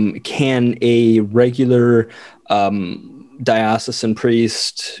can a regular diocesan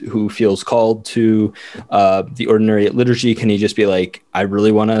priest who feels called to the Ordinariate liturgy, can he just be like, I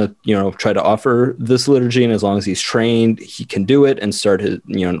really want to try to offer this liturgy, and as long as he's trained, he can do it and start his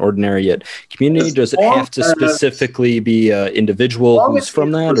an Ordinariate community? Does it have to specifically be an individual who's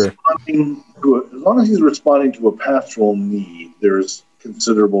from that, or as long as he's responding to a pastoral need, there's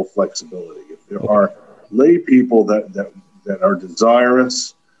considerable flexibility. If there are lay people that are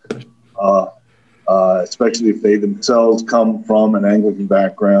desirous, especially if they themselves come from an Anglican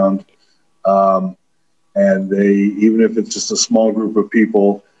background, and they, even if it's just a small group of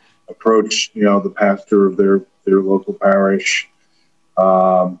people, approach the pastor of their local parish,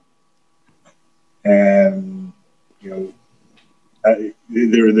 and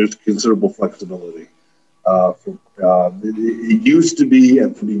there's considerable flexibility. It used to be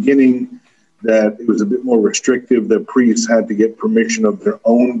at the beginning that it was a bit more restrictive, that priests had to get permission of their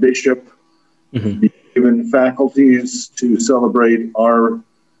own bishop to be given faculties to celebrate our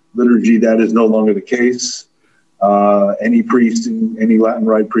liturgy. That is no longer the case. Any priest, any Latin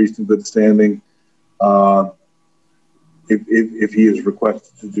Rite priest in good standing, if he is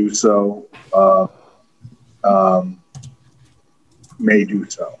requested to do so, may do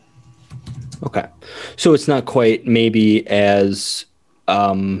so. Okay. So it's not quite maybe as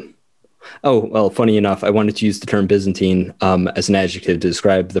funny enough, I wanted to use the term Byzantine as an adjective to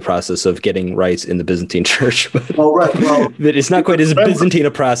describe the process of getting rites in the Byzantine church. But right. Well, it's not quite as Byzantine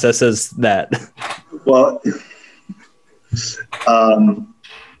a process as that. Well,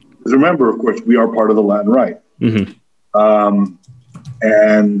 remember, of course, we are part of the Latin Rite. Mm-hmm.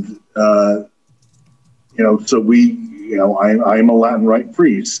 So we, I'm a Latin Rite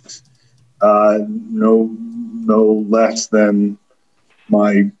priest, no less than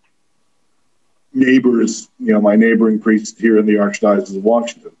my neighbors, my neighboring priests here in the Archdiocese of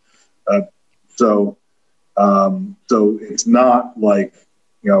Washington. So it's not like,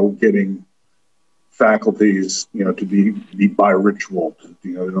 getting faculties, to be by ritual,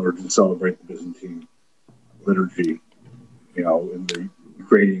 in order to celebrate the Byzantine liturgy, in the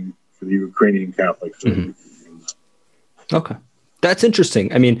Ukrainian Catholics. Okay. That's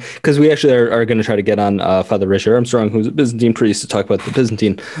interesting. I mean, because we actually are going to try to get on Father Richard Armstrong, who's a Byzantine priest, to talk about the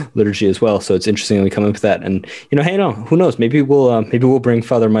Byzantine liturgy as well. So it's interesting that we come up with that. And hey, who knows? Maybe we'll bring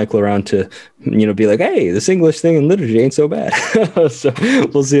Father Michael around to be like, hey, this English thing in liturgy ain't so bad. So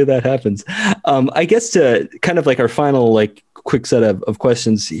we'll see if that happens. I guess to kind of like our final quick set of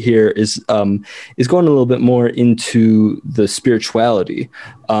questions here is going a little bit more into the spirituality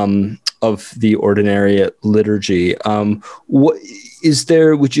of the Ordinariate liturgy. What is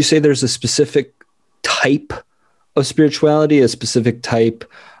there? Would you say there's a specific type of spirituality, a specific type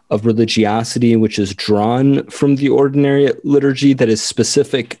of religiosity which is drawn from the Ordinariate liturgy that is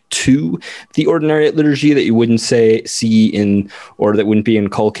specific to the Ordinariate liturgy that you wouldn't see in, or that wouldn't be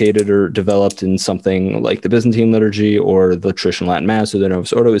inculcated or developed in something like the Byzantine liturgy or the traditional Latin Mass or the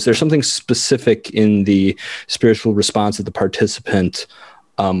Novus Ordo? Is there something specific in the spiritual response of the participant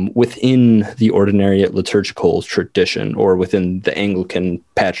within the Ordinariate liturgical tradition, or within the Anglican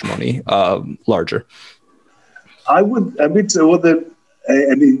patrimony larger? I would say,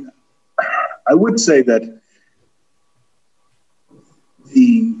 I would say that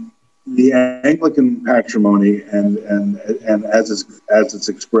the Anglican patrimony and as it's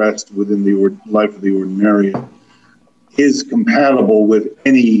expressed within the life of the Ordinariate is compatible with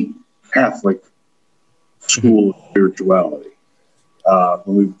any Catholic school of spirituality.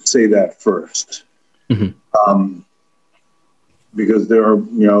 When we say that first. Mm-hmm. because there are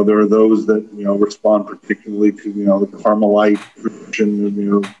those that respond particularly to the Carmelite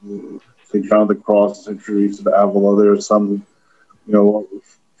tradition, St. John of the Cross, St. Teresa of Avila. There are some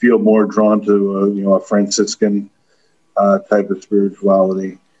feel more drawn to a Franciscan type of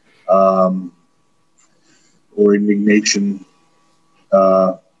spirituality, or Ignatian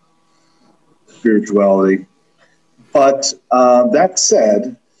spirituality. But that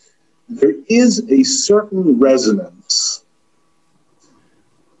said, there is a certain resonance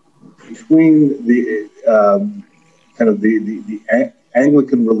between the kind of the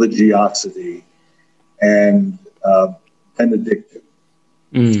Anglican religiosity and Benedictine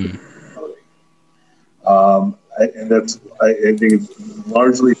spirituality. And that's, I think it's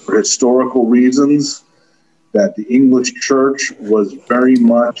largely for historical reasons, that the English Church was very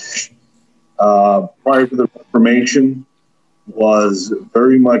much, prior to the Reformation, was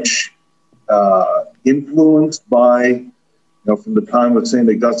very much influenced by, from the time of St.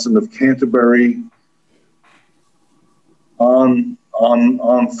 Augustine of Canterbury on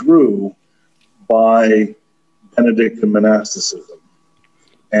through, by Benedictine monasticism,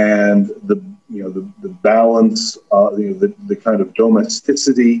 and the balance, the kind of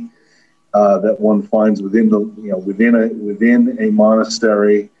domesticity that one finds within a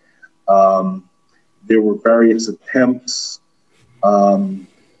monastery. There were various attempts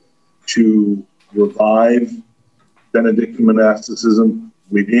to revive Benedictine monasticism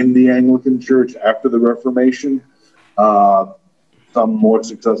within the Anglican Church after the Reformation, some more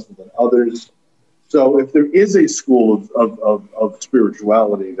successful than others. So if there is a school of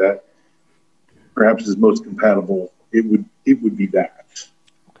spirituality that perhaps is most compatible, it would be that.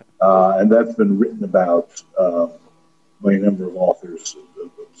 And that's been written about by a number of authors,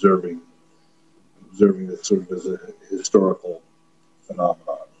 observing this sort of as a historical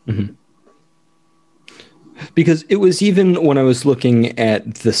phenomenon. Mm-hmm. Because it was, even when I was looking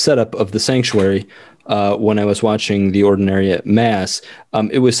at the setup of the sanctuary, when I was watching the Ordinariate Mass,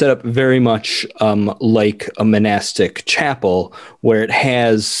 it was set up very much like a monastic chapel, where it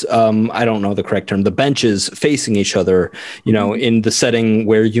has, I don't know the correct term, the benches facing each other, in the setting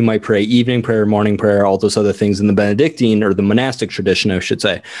where you might pray evening prayer, morning prayer, all those other things in the Benedictine or the monastic tradition, I should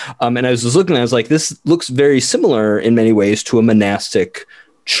say. And I was just looking, I was like, this looks very similar in many ways to a monastic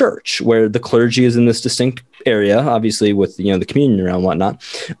church, where the clergy is in this distinct area, obviously with the communion around and whatnot,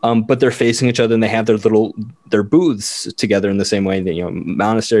 but they're facing each other and they have their booths together in the same way that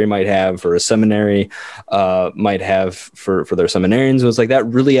monastery might have, or a seminary might have for their seminarians. It was like, that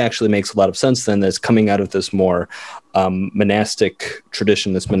really actually makes a lot of sense then, that's coming out of this more monastic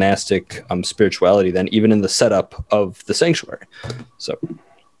tradition, this monastic spirituality, then even in the setup of the sanctuary. So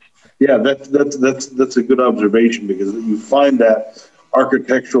yeah, that's a good observation, because you find that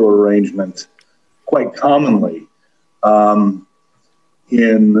architectural arrangement quite commonly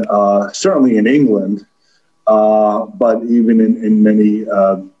in certainly in England, but even in many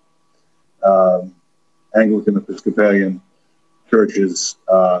Anglican Episcopalian churches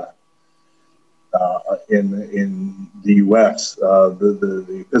in the U.S.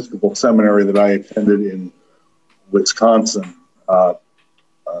 The Episcopal seminary that I attended in Wisconsin, called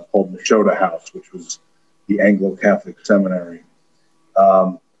Nashotah House, which was the Anglo-Catholic seminary.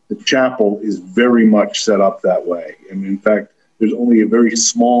 The chapel is very much set up that way. And in fact, there's only a very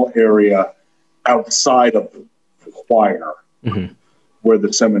small area outside of the choir where the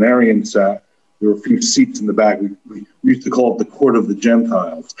seminarians sat. There were a few seats in the back. We used to call it the court of the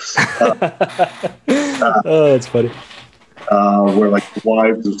Gentiles. Oh, that's funny. Where like the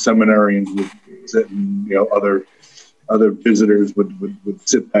wives of seminarians would sit, and other visitors would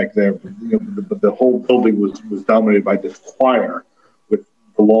sit back there. But the whole building was dominated by this choir, with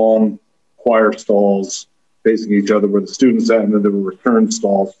the long choir stalls facing each other where the students sat, and then there were return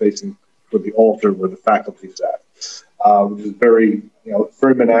stalls facing for the altar where the faculty sat, which is very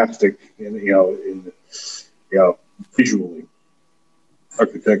monastic visually,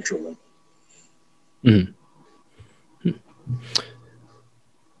 architecturally. Mm-hmm.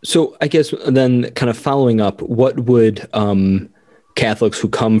 So I guess then, kind of following up, what would Catholics who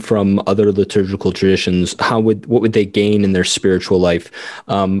come from other liturgical traditions, what would they gain in their spiritual life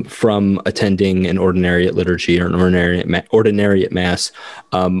from attending an ordinariate liturgy or an ordinariate mass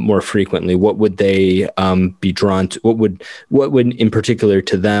more frequently? What would they be drawn to? What would in particular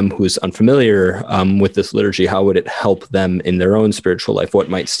to them who is unfamiliar with this liturgy, how would it help them in their own spiritual life? What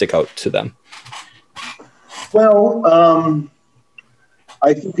might stick out to them? Well,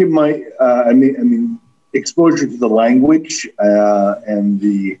 I think it might. I mean, exposure to the language and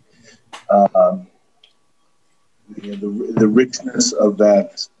the richness of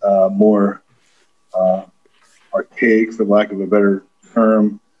that more archaic, for lack of a better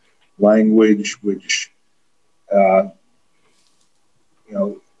term, language, which,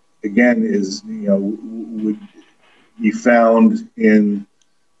 again, is, would be found in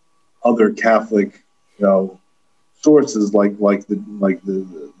other Catholic, sources like the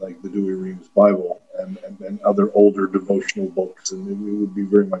Dewey Reams Bible and other older devotional books, and we would be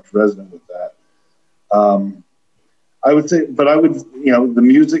very much resonant with that. I would say, but the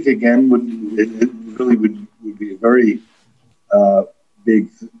music again it really would be a very big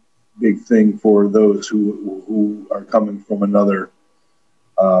thing for those who are coming from another,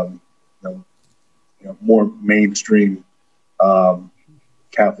 more mainstream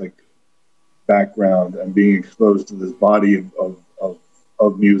Catholic background, and being exposed to this body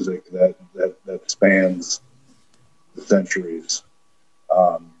of music that spans the centuries.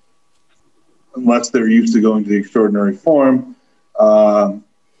 Unless they're used to going to the extraordinary form,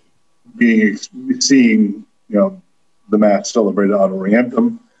 seeing the Mass celebrated ad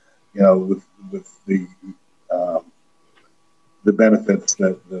orientem, with the benefits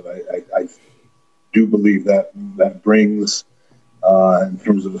that I do believe that brings, in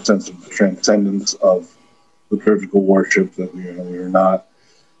terms of a sense of the transcendence of liturgical worship, that we are not,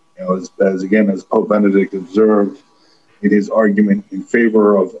 as Pope Benedict observed in his argument in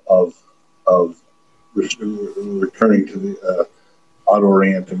favor of returning to the ad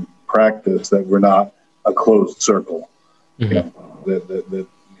orientem practice, that we're not a closed circle. Mm-hmm. That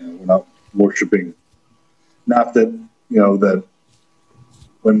we're not worshiping. Not that that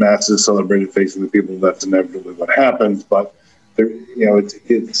when Mass is celebrated facing the people, that's inevitably what happens. But there, it's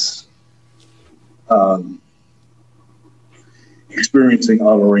experiencing ad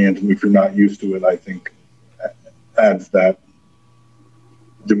orientem, if you're not used to it, I think adds that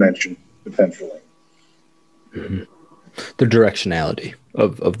dimension potentially. Mm-hmm. The directionality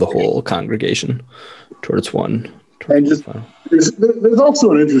of the whole congregation towards one. And just there's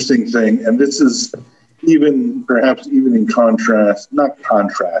also an interesting thing, and this is perhaps even in contrast, not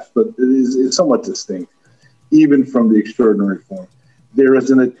contrast, but it's somewhat distinct, even from the extraordinary form. There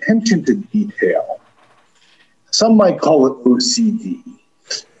is an attention to detail. Some might call it OCD.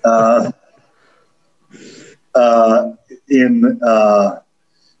 In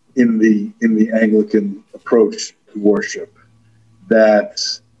the Anglican approach to worship, that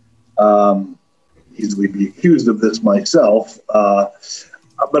easily be accused of this myself,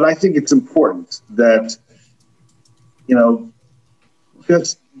 but I think it's important that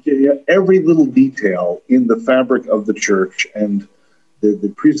just every little detail in the fabric of the church and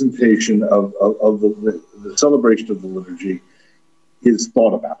the presentation of the celebration of the liturgy is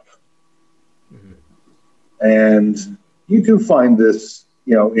thought about. Mm-hmm. And you do find this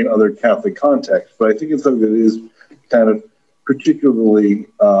in other Catholic contexts, but I think it's something that is kind of particularly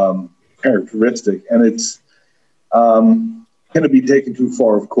characteristic, and it's can it be taken too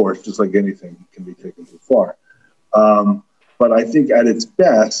far, of course, just like anything can be taken too far. But I think at its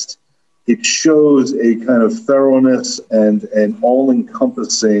best, it shows a kind of thoroughness and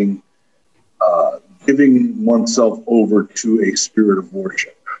all-encompassing giving oneself over to a spirit of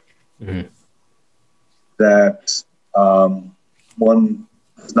worship. Mm-hmm. That one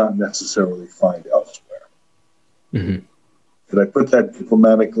does not necessarily find elsewhere. Mm-hmm. Did I put that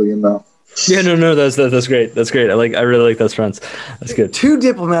diplomatically enough? Yeah, no, that's great. That's great. I really like those fronts. That's good. Too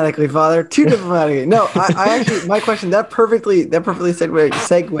diplomatically, Father. Too diplomatically. No, I actually, my question that perfectly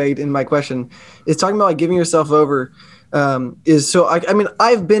segued in my question is talking about like giving yourself over. Is so. I mean,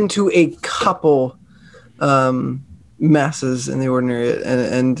 I've been to a couple masses in the Ordinariate,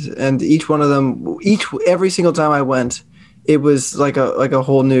 and each one of them, every single time I went, it was like a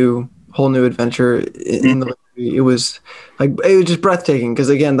whole new adventure in the liturgy. It was just breathtaking, because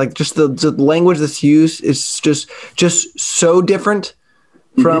again, like just the language that's used is just so different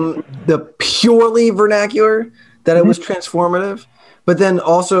from the purely vernacular that it was transformative. But then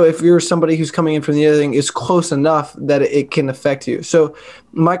also, if you're somebody who's coming in from the other thing, it's close enough that it can affect you. So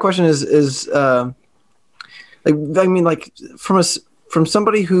my question is from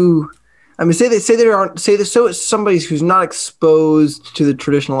somebody who, I mean, so somebody who's not exposed to the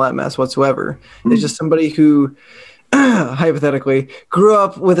traditional Latin Mass whatsoever. Mm-hmm. It's just somebody who, hypothetically, grew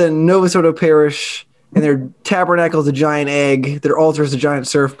up with a Novus Ordo parish, and their tabernacle is a giant egg, their altar is a giant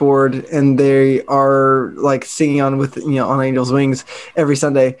surfboard, and they are like singing on Angel's Wings every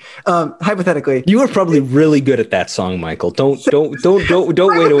Sunday. Hypothetically, you were probably really good at that song, Michael. Don't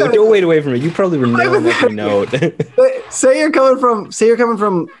wait away from it. You probably were nailing every note. Say you're coming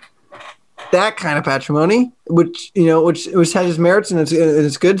from that kind of patrimony, which has its merits and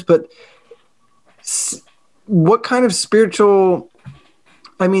its goods, but what kind of spiritual?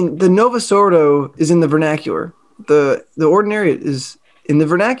 I mean, the Novus Ordo is in the vernacular. the Ordinariate is in the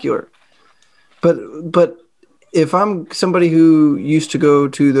vernacular. But if I'm somebody who used to go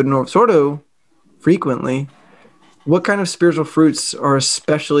to the Novus Ordo frequently, what kind of spiritual fruits are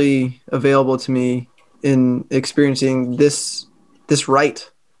especially available to me in experiencing this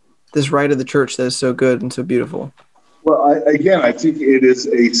rite of the church that is so good and so beautiful? Well, I think it is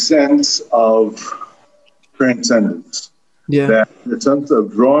a sense of transcendence. Yeah. That the sense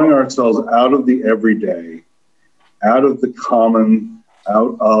of drawing ourselves out of the everyday, out of the common,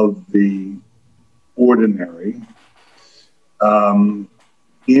 out of the ordinary,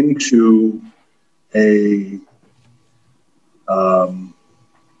 into a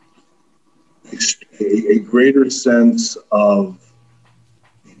greater sense of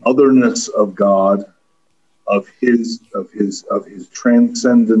the otherness of God, of his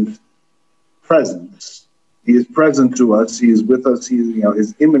transcendent presence. He is present to us. He is with us. He is,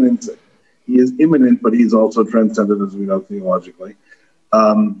 his immanence. He is immanent, but he's also transcendent, as we know theologically.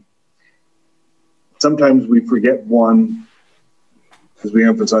 Sometimes we forget one because we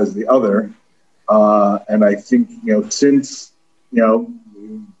emphasize the other. And I think, since,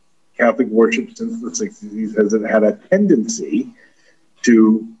 Catholic worship since the 60s has had a tendency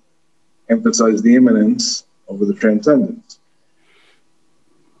to emphasize the immanence over the transcendence.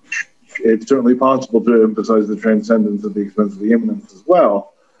 It's certainly possible to emphasize the transcendence at the expense of the immanence as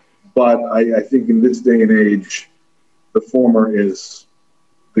well. But I think in this day and age, the former is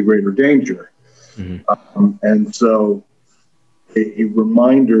the greater danger. Mm-hmm. And so a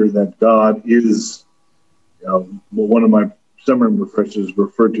reminder that God is, one of my seminary professors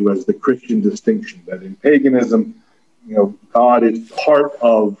referred to as the Christian distinction, that in paganism, God is part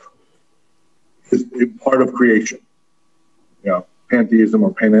of creation. Pantheism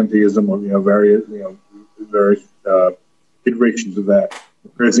or panentheism, or various iterations of that.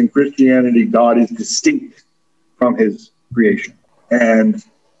 Whereas in Christianity, God is distinct from his creation, and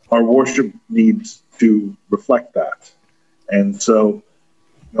our worship needs to reflect that. And so,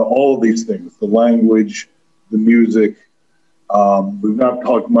 all of these things, the language, the music, we've not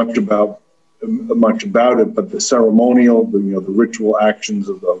talked much about it, but the ceremonial, the ritual actions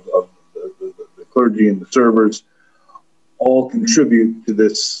of the clergy and the servers, all contribute to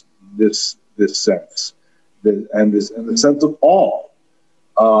this sense, and the sense of awe.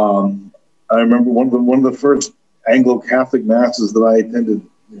 I remember one of the first Anglo-Catholic masses that I attended,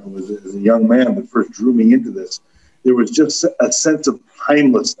 as a young man, that first drew me into this. There was just a sense of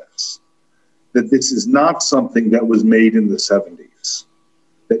timelessness, that this is not something that was made in the 70s.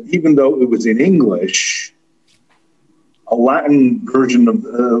 That even though it was in English, a Latin version of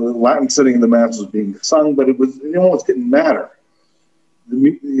Latin setting of the Mass was being sung, but it almost didn't matter.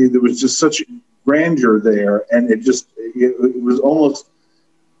 There was just such grandeur there, and it was almost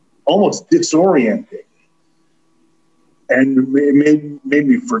disorienting, and it made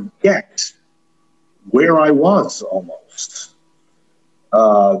me forget where I was almost.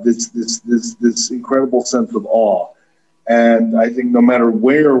 This incredible sense of awe, and I think no matter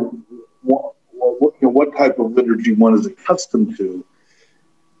what type of liturgy one is accustomed to,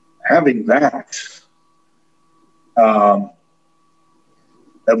 having that, at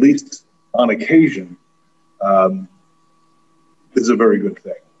least on occasion, is a very good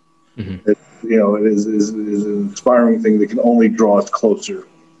thing. Mm-hmm. It is an inspiring thing that can only draw us closer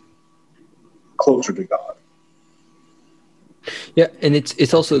to God. Yeah, and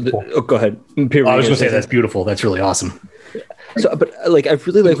it's also go ahead. I was going to say that's beautiful. That's really awesome. So, but I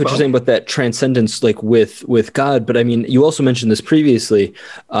really like what you're saying about that transcendence, with God. But I mean, you also mentioned this previously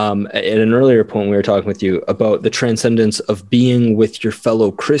at an earlier point we were talking with you about the transcendence of being with your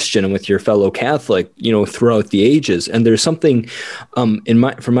fellow Christian and with your fellow Catholic, throughout the ages. And there's something, from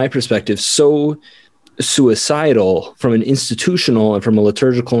my perspective, so suicidal from an institutional and from a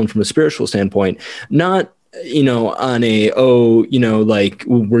liturgical and from a spiritual standpoint, not on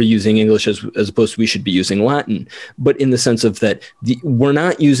we're using English as opposed to we should be using Latin, but in the sense of that we're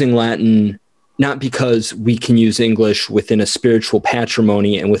not using Latin not because we can use English within a spiritual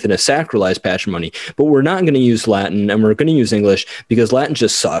patrimony and within a sacralized patrimony, but we're not going to use Latin and we're going to use English because Latin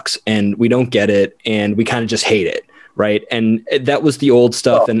just sucks and we don't get it and we kind of just hate it. Right. And that was the old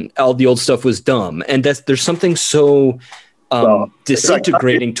stuff, and all the old stuff was dumb. And there's something so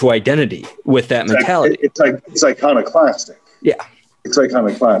disintegrating to identity with that mentality. It's iconoclastic. Yeah. It's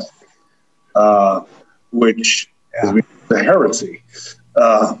iconoclastic, which is the heresy,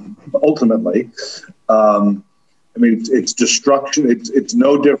 ultimately. It's destruction. It's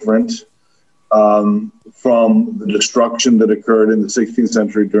no different from the destruction that occurred in the 16th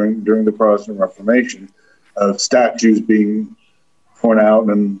century during the Protestant Reformation, of statues being torn out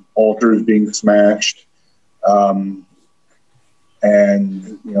and altars being smashed, and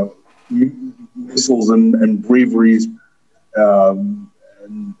missiles and braveries, and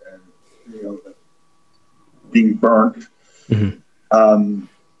being burnt. Mm-hmm.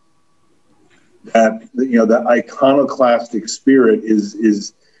 That iconoclastic spirit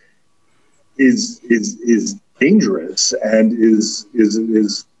is dangerous and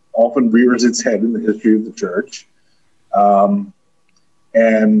is often rears its head in the history of the church, and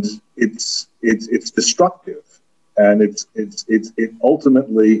it's destructive, and it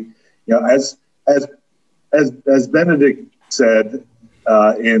ultimately, as Benedict said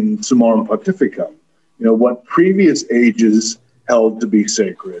in Summorum Pontificum, what previous ages held to be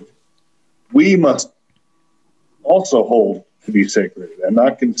sacred, we must also hold to be sacred and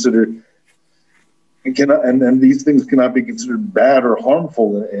not consider, and these things cannot be considered bad or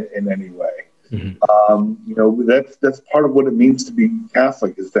harmful in any way. Mm-hmm. That's part of what it means to be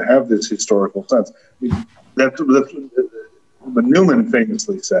Catholic, is to have this historical sense. That's what Newman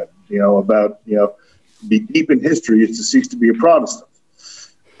famously said, about, be deep in history is to cease to be a Protestant.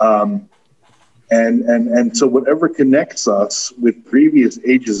 And so whatever connects us with previous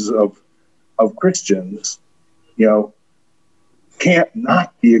ages of Christians, can't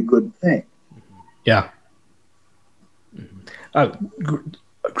not be a good thing. Yeah.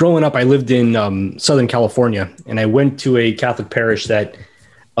 Growing up, I lived in Southern California, and I went to a Catholic parish that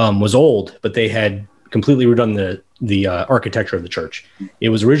was old, but they had completely redone the architecture of the church. It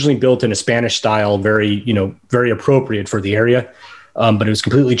was originally built in a Spanish style, very appropriate for the area, but it was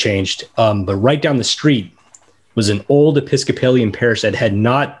completely changed. But right down the street was an old Episcopalian parish that had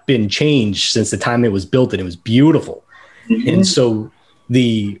not been changed since the time it was built, and it was beautiful. Mm-hmm. And so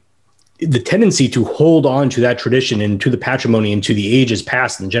the tendency to hold on to that tradition and to the patrimony and to the ages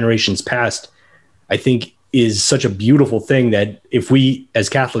past and the generations past, I think, is such a beautiful thing that if we as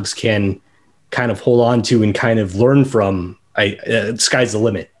Catholics can kind of hold on to and kind of learn from, sky's the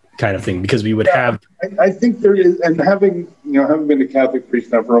limit kind of thing, because we would have. I think there is, and having been a Catholic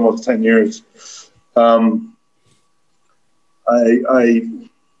priest now for almost 10 years, I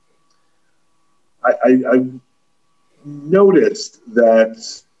noticed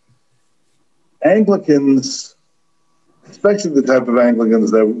that Anglicans, especially the type of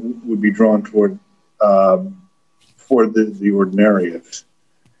Anglicans that would be drawn toward for the Ordinariate,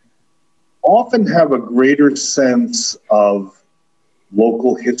 often have a greater sense of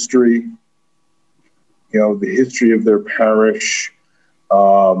local history, the history of their parish,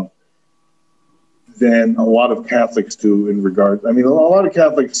 than a lot of Catholics do in regard. I mean, a lot of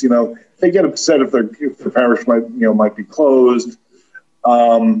Catholics, they get upset if their parish might be closed.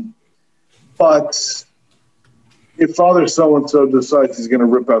 But if Father so-and-so decides he's going to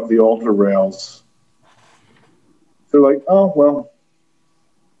rip out the altar rails, they're like, oh, well,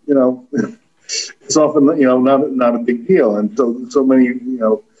 it's often, not a big deal. And so many,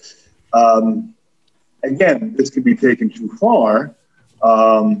 again, this could be taken too far.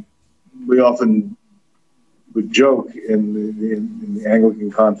 We often would joke in the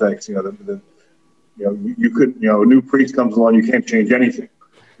Anglican context, that you could, a new priest comes along, you can't change anything.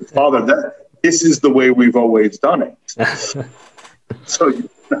 Father, this is the way we've always done it. So you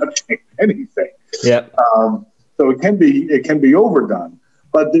cannot change anything. Yeah. So it can be overdone,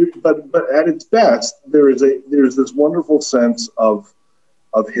 but at its best, there's this wonderful sense of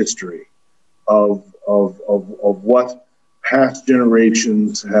history, of what past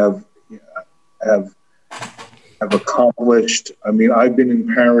generations have accomplished. I mean, I've been in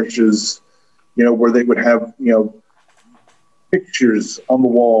parishes, where they would have, pictures on the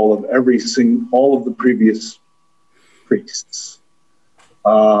wall of all of the previous priests.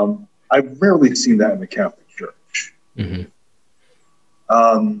 I've rarely seen that in the Catholic Church. Mm-hmm.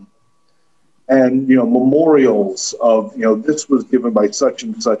 And memorials of this was given by such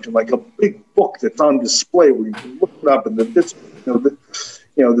and such, and like a big book that's on display where you can look it up, and this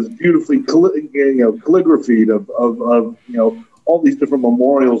beautifully calligraphied of all these different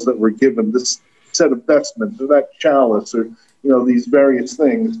memorials that were given, this set of vestments or that chalice or these various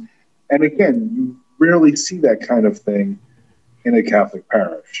things. And again, you rarely see that kind of thing in a Catholic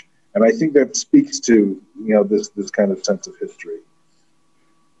parish, and I think that speaks to this kind of sense of history.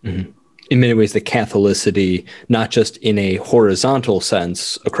 Mm-hmm. In many ways, the Catholicity, not just in a horizontal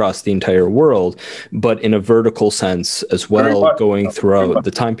sense across the entire world, but in a vertical sense as well, going throughout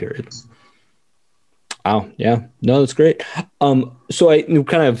the time period. Wow. Yeah. No, that's great. So I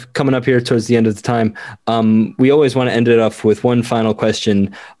kind of coming up here towards the end of the time. We always want to end it off with one final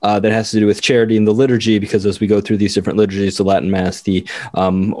question that has to do with charity and the liturgy, because as we go through these different liturgies, the Latin Mass, the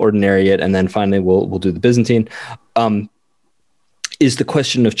Ordinariate, and then finally we'll do the Byzantine. Is the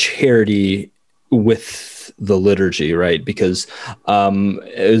question of charity with the liturgy, right? Because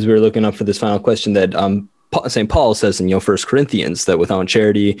as we were looking up for this final question, that St. Paul says in 1 Corinthians that without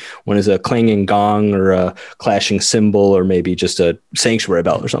charity, one is a clanging gong or a clashing cymbal or maybe just a sanctuary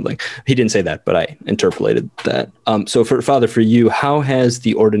bell or something. He didn't say that, but I interpolated that. So Father, for you, how has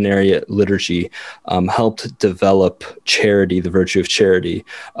the Ordinariate liturgy helped develop charity, the virtue of charity,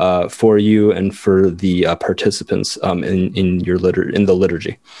 for you and for the participants in the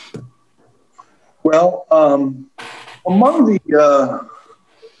liturgy? Well,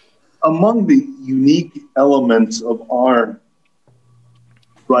 among the unique elements of our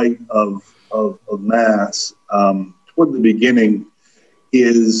rite of Mass, toward the beginning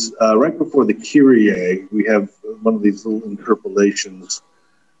is right before the Kyrie, we have one of these little interpolations,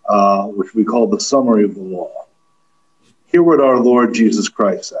 which we call the summary of the law. Hear what our Lord Jesus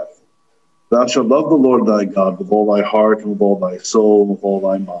Christ saith. Thou shalt love the Lord thy God with all thy heart and with all thy soul and with all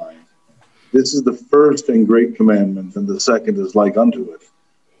thy mind. This is the first and great commandment, and the second is like unto it.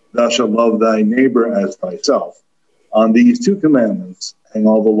 Thou shalt love thy neighbor as thyself. On these two commandments hang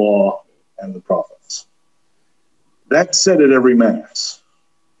all the law and the prophets. That's said at every Mass,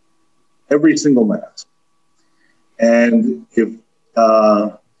 every single Mass. And if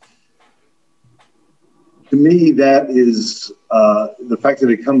to me, that is the fact that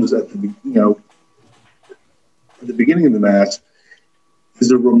it comes at the beginning of the Mass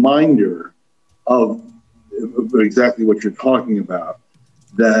is a reminder of exactly what you're talking about.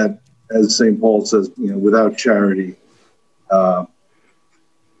 That, as St. Paul says, without charity,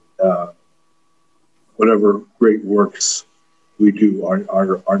 whatever great works we do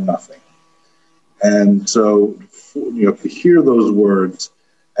are nothing. And so, to hear those words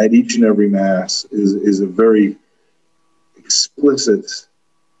at each and every Mass is a very explicit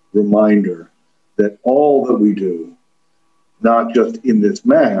reminder that all that we do, not just in this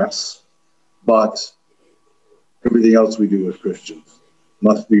Mass, but everything else we do as Christians,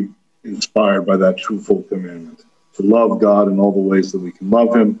 must be inspired by that twofold commandment, to love God in all the ways that we can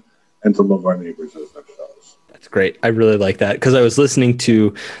love him and to love our neighbors as ourselves. That's great. I really like that because I was listening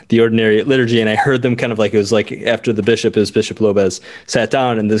to the Ordinariate liturgy and I heard them kind of like, it was like after the bishop, as Bishop Lopez sat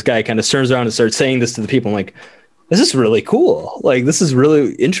down and this guy kind of turns around and starts saying this to the people. I'm like, this is really cool. Like, this is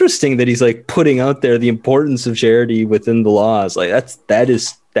really interesting that he's like putting out there the importance of charity within the laws. Like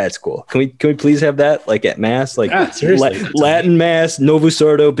that's cool. Can we please have that like at Mass, like seriously. Latin Mass, Novus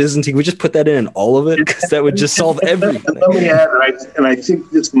Ordo, Byzantine? We just put that in all of it because that would just solve everything. Let me add, and I think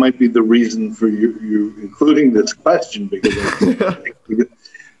this might be the reason for you including this question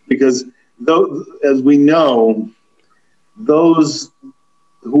because though, as we know, those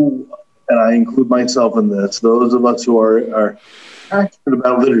who, and I include myself in this, those of us who are passionate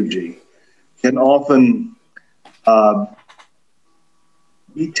about liturgy can often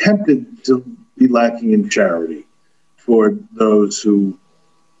be tempted to be lacking in charity toward those who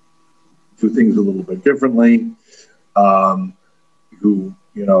do things a little bit differently, who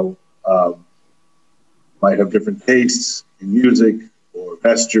might have different tastes in music or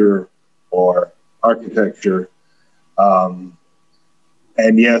vesture or architecture. And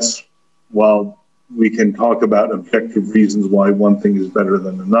yes, while we can talk about objective reasons why one thing is better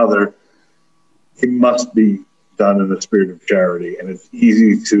than another, it must be done in a spirit of charity, and it's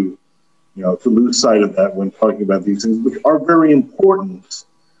easy to lose sight of that when talking about these things, which are very important.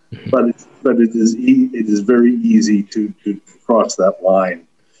 But it is very easy to cross that line,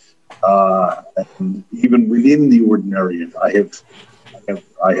 and even within the Ordinariate,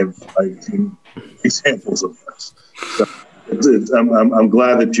 I've seen examples of this. So I'm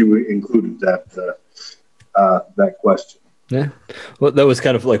glad that you included that question. Yeah. Well, that was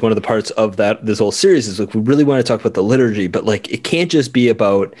kind of like one of the parts of this whole series is like, we really want to talk about the liturgy, but like, it can't just be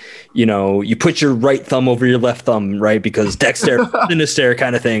about, you put your right thumb over your left thumb, right? Because dexter, sinister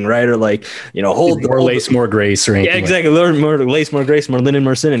kind of thing, right? Or like, hold more lace, more grace, or anything. Yeah, exactly. Like more lace, more grace, more linen,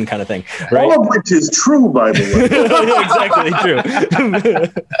 more sin kind of thing, right? All of which is true, by the way. Yeah, exactly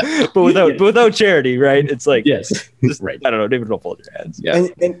true. but without charity, right? It's like, yes, just, right. I don't know, David, don't fold your hands. Yeah.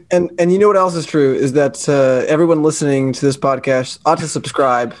 And you know what else is true is that everyone listening to this podcast ought to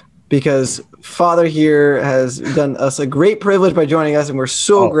subscribe, because Father here has done us a great privilege by joining us, and we're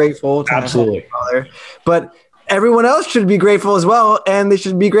so grateful to absolutely have Father. But everyone else should be grateful as well, and they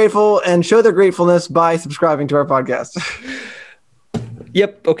should be grateful and show their gratefulness by subscribing to our podcast.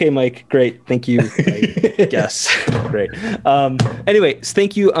 Yep. Okay, Mike. Great. Thank you. I guess. Great. Anyways,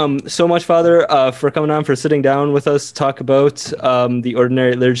 thank you so much, Father, for coming on, for sitting down with us to talk about the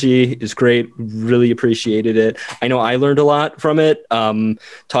Ordinariate liturgy. Is great. Really appreciated it. I know I learned a lot from it,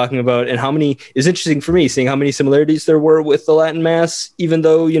 talking about, and how many is interesting for me, seeing how many similarities there were with the Latin Mass, even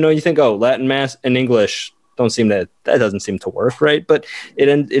though, you think, oh, Latin Mass and English, that doesn't seem to work, right? But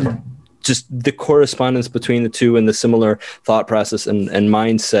it just the correspondence between the two and the similar thought process and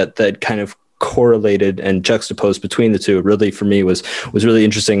mindset that kind of correlated and juxtaposed between the two really for me was really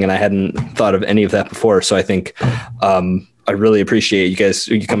interesting, and I hadn't thought of any of that before. So I think I really appreciate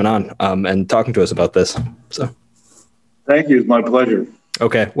you coming on and talking to us about this. So thank you. It's my pleasure.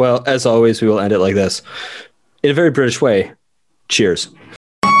 Okay, well, as always, we will end it like this in a very British way. Cheers.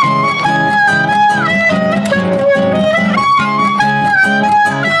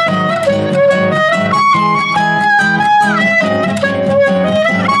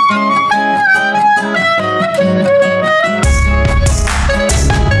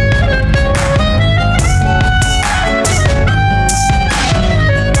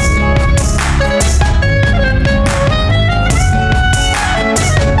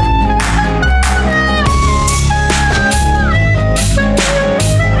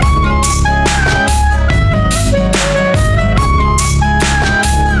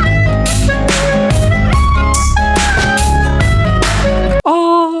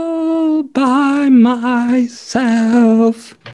 All by myself.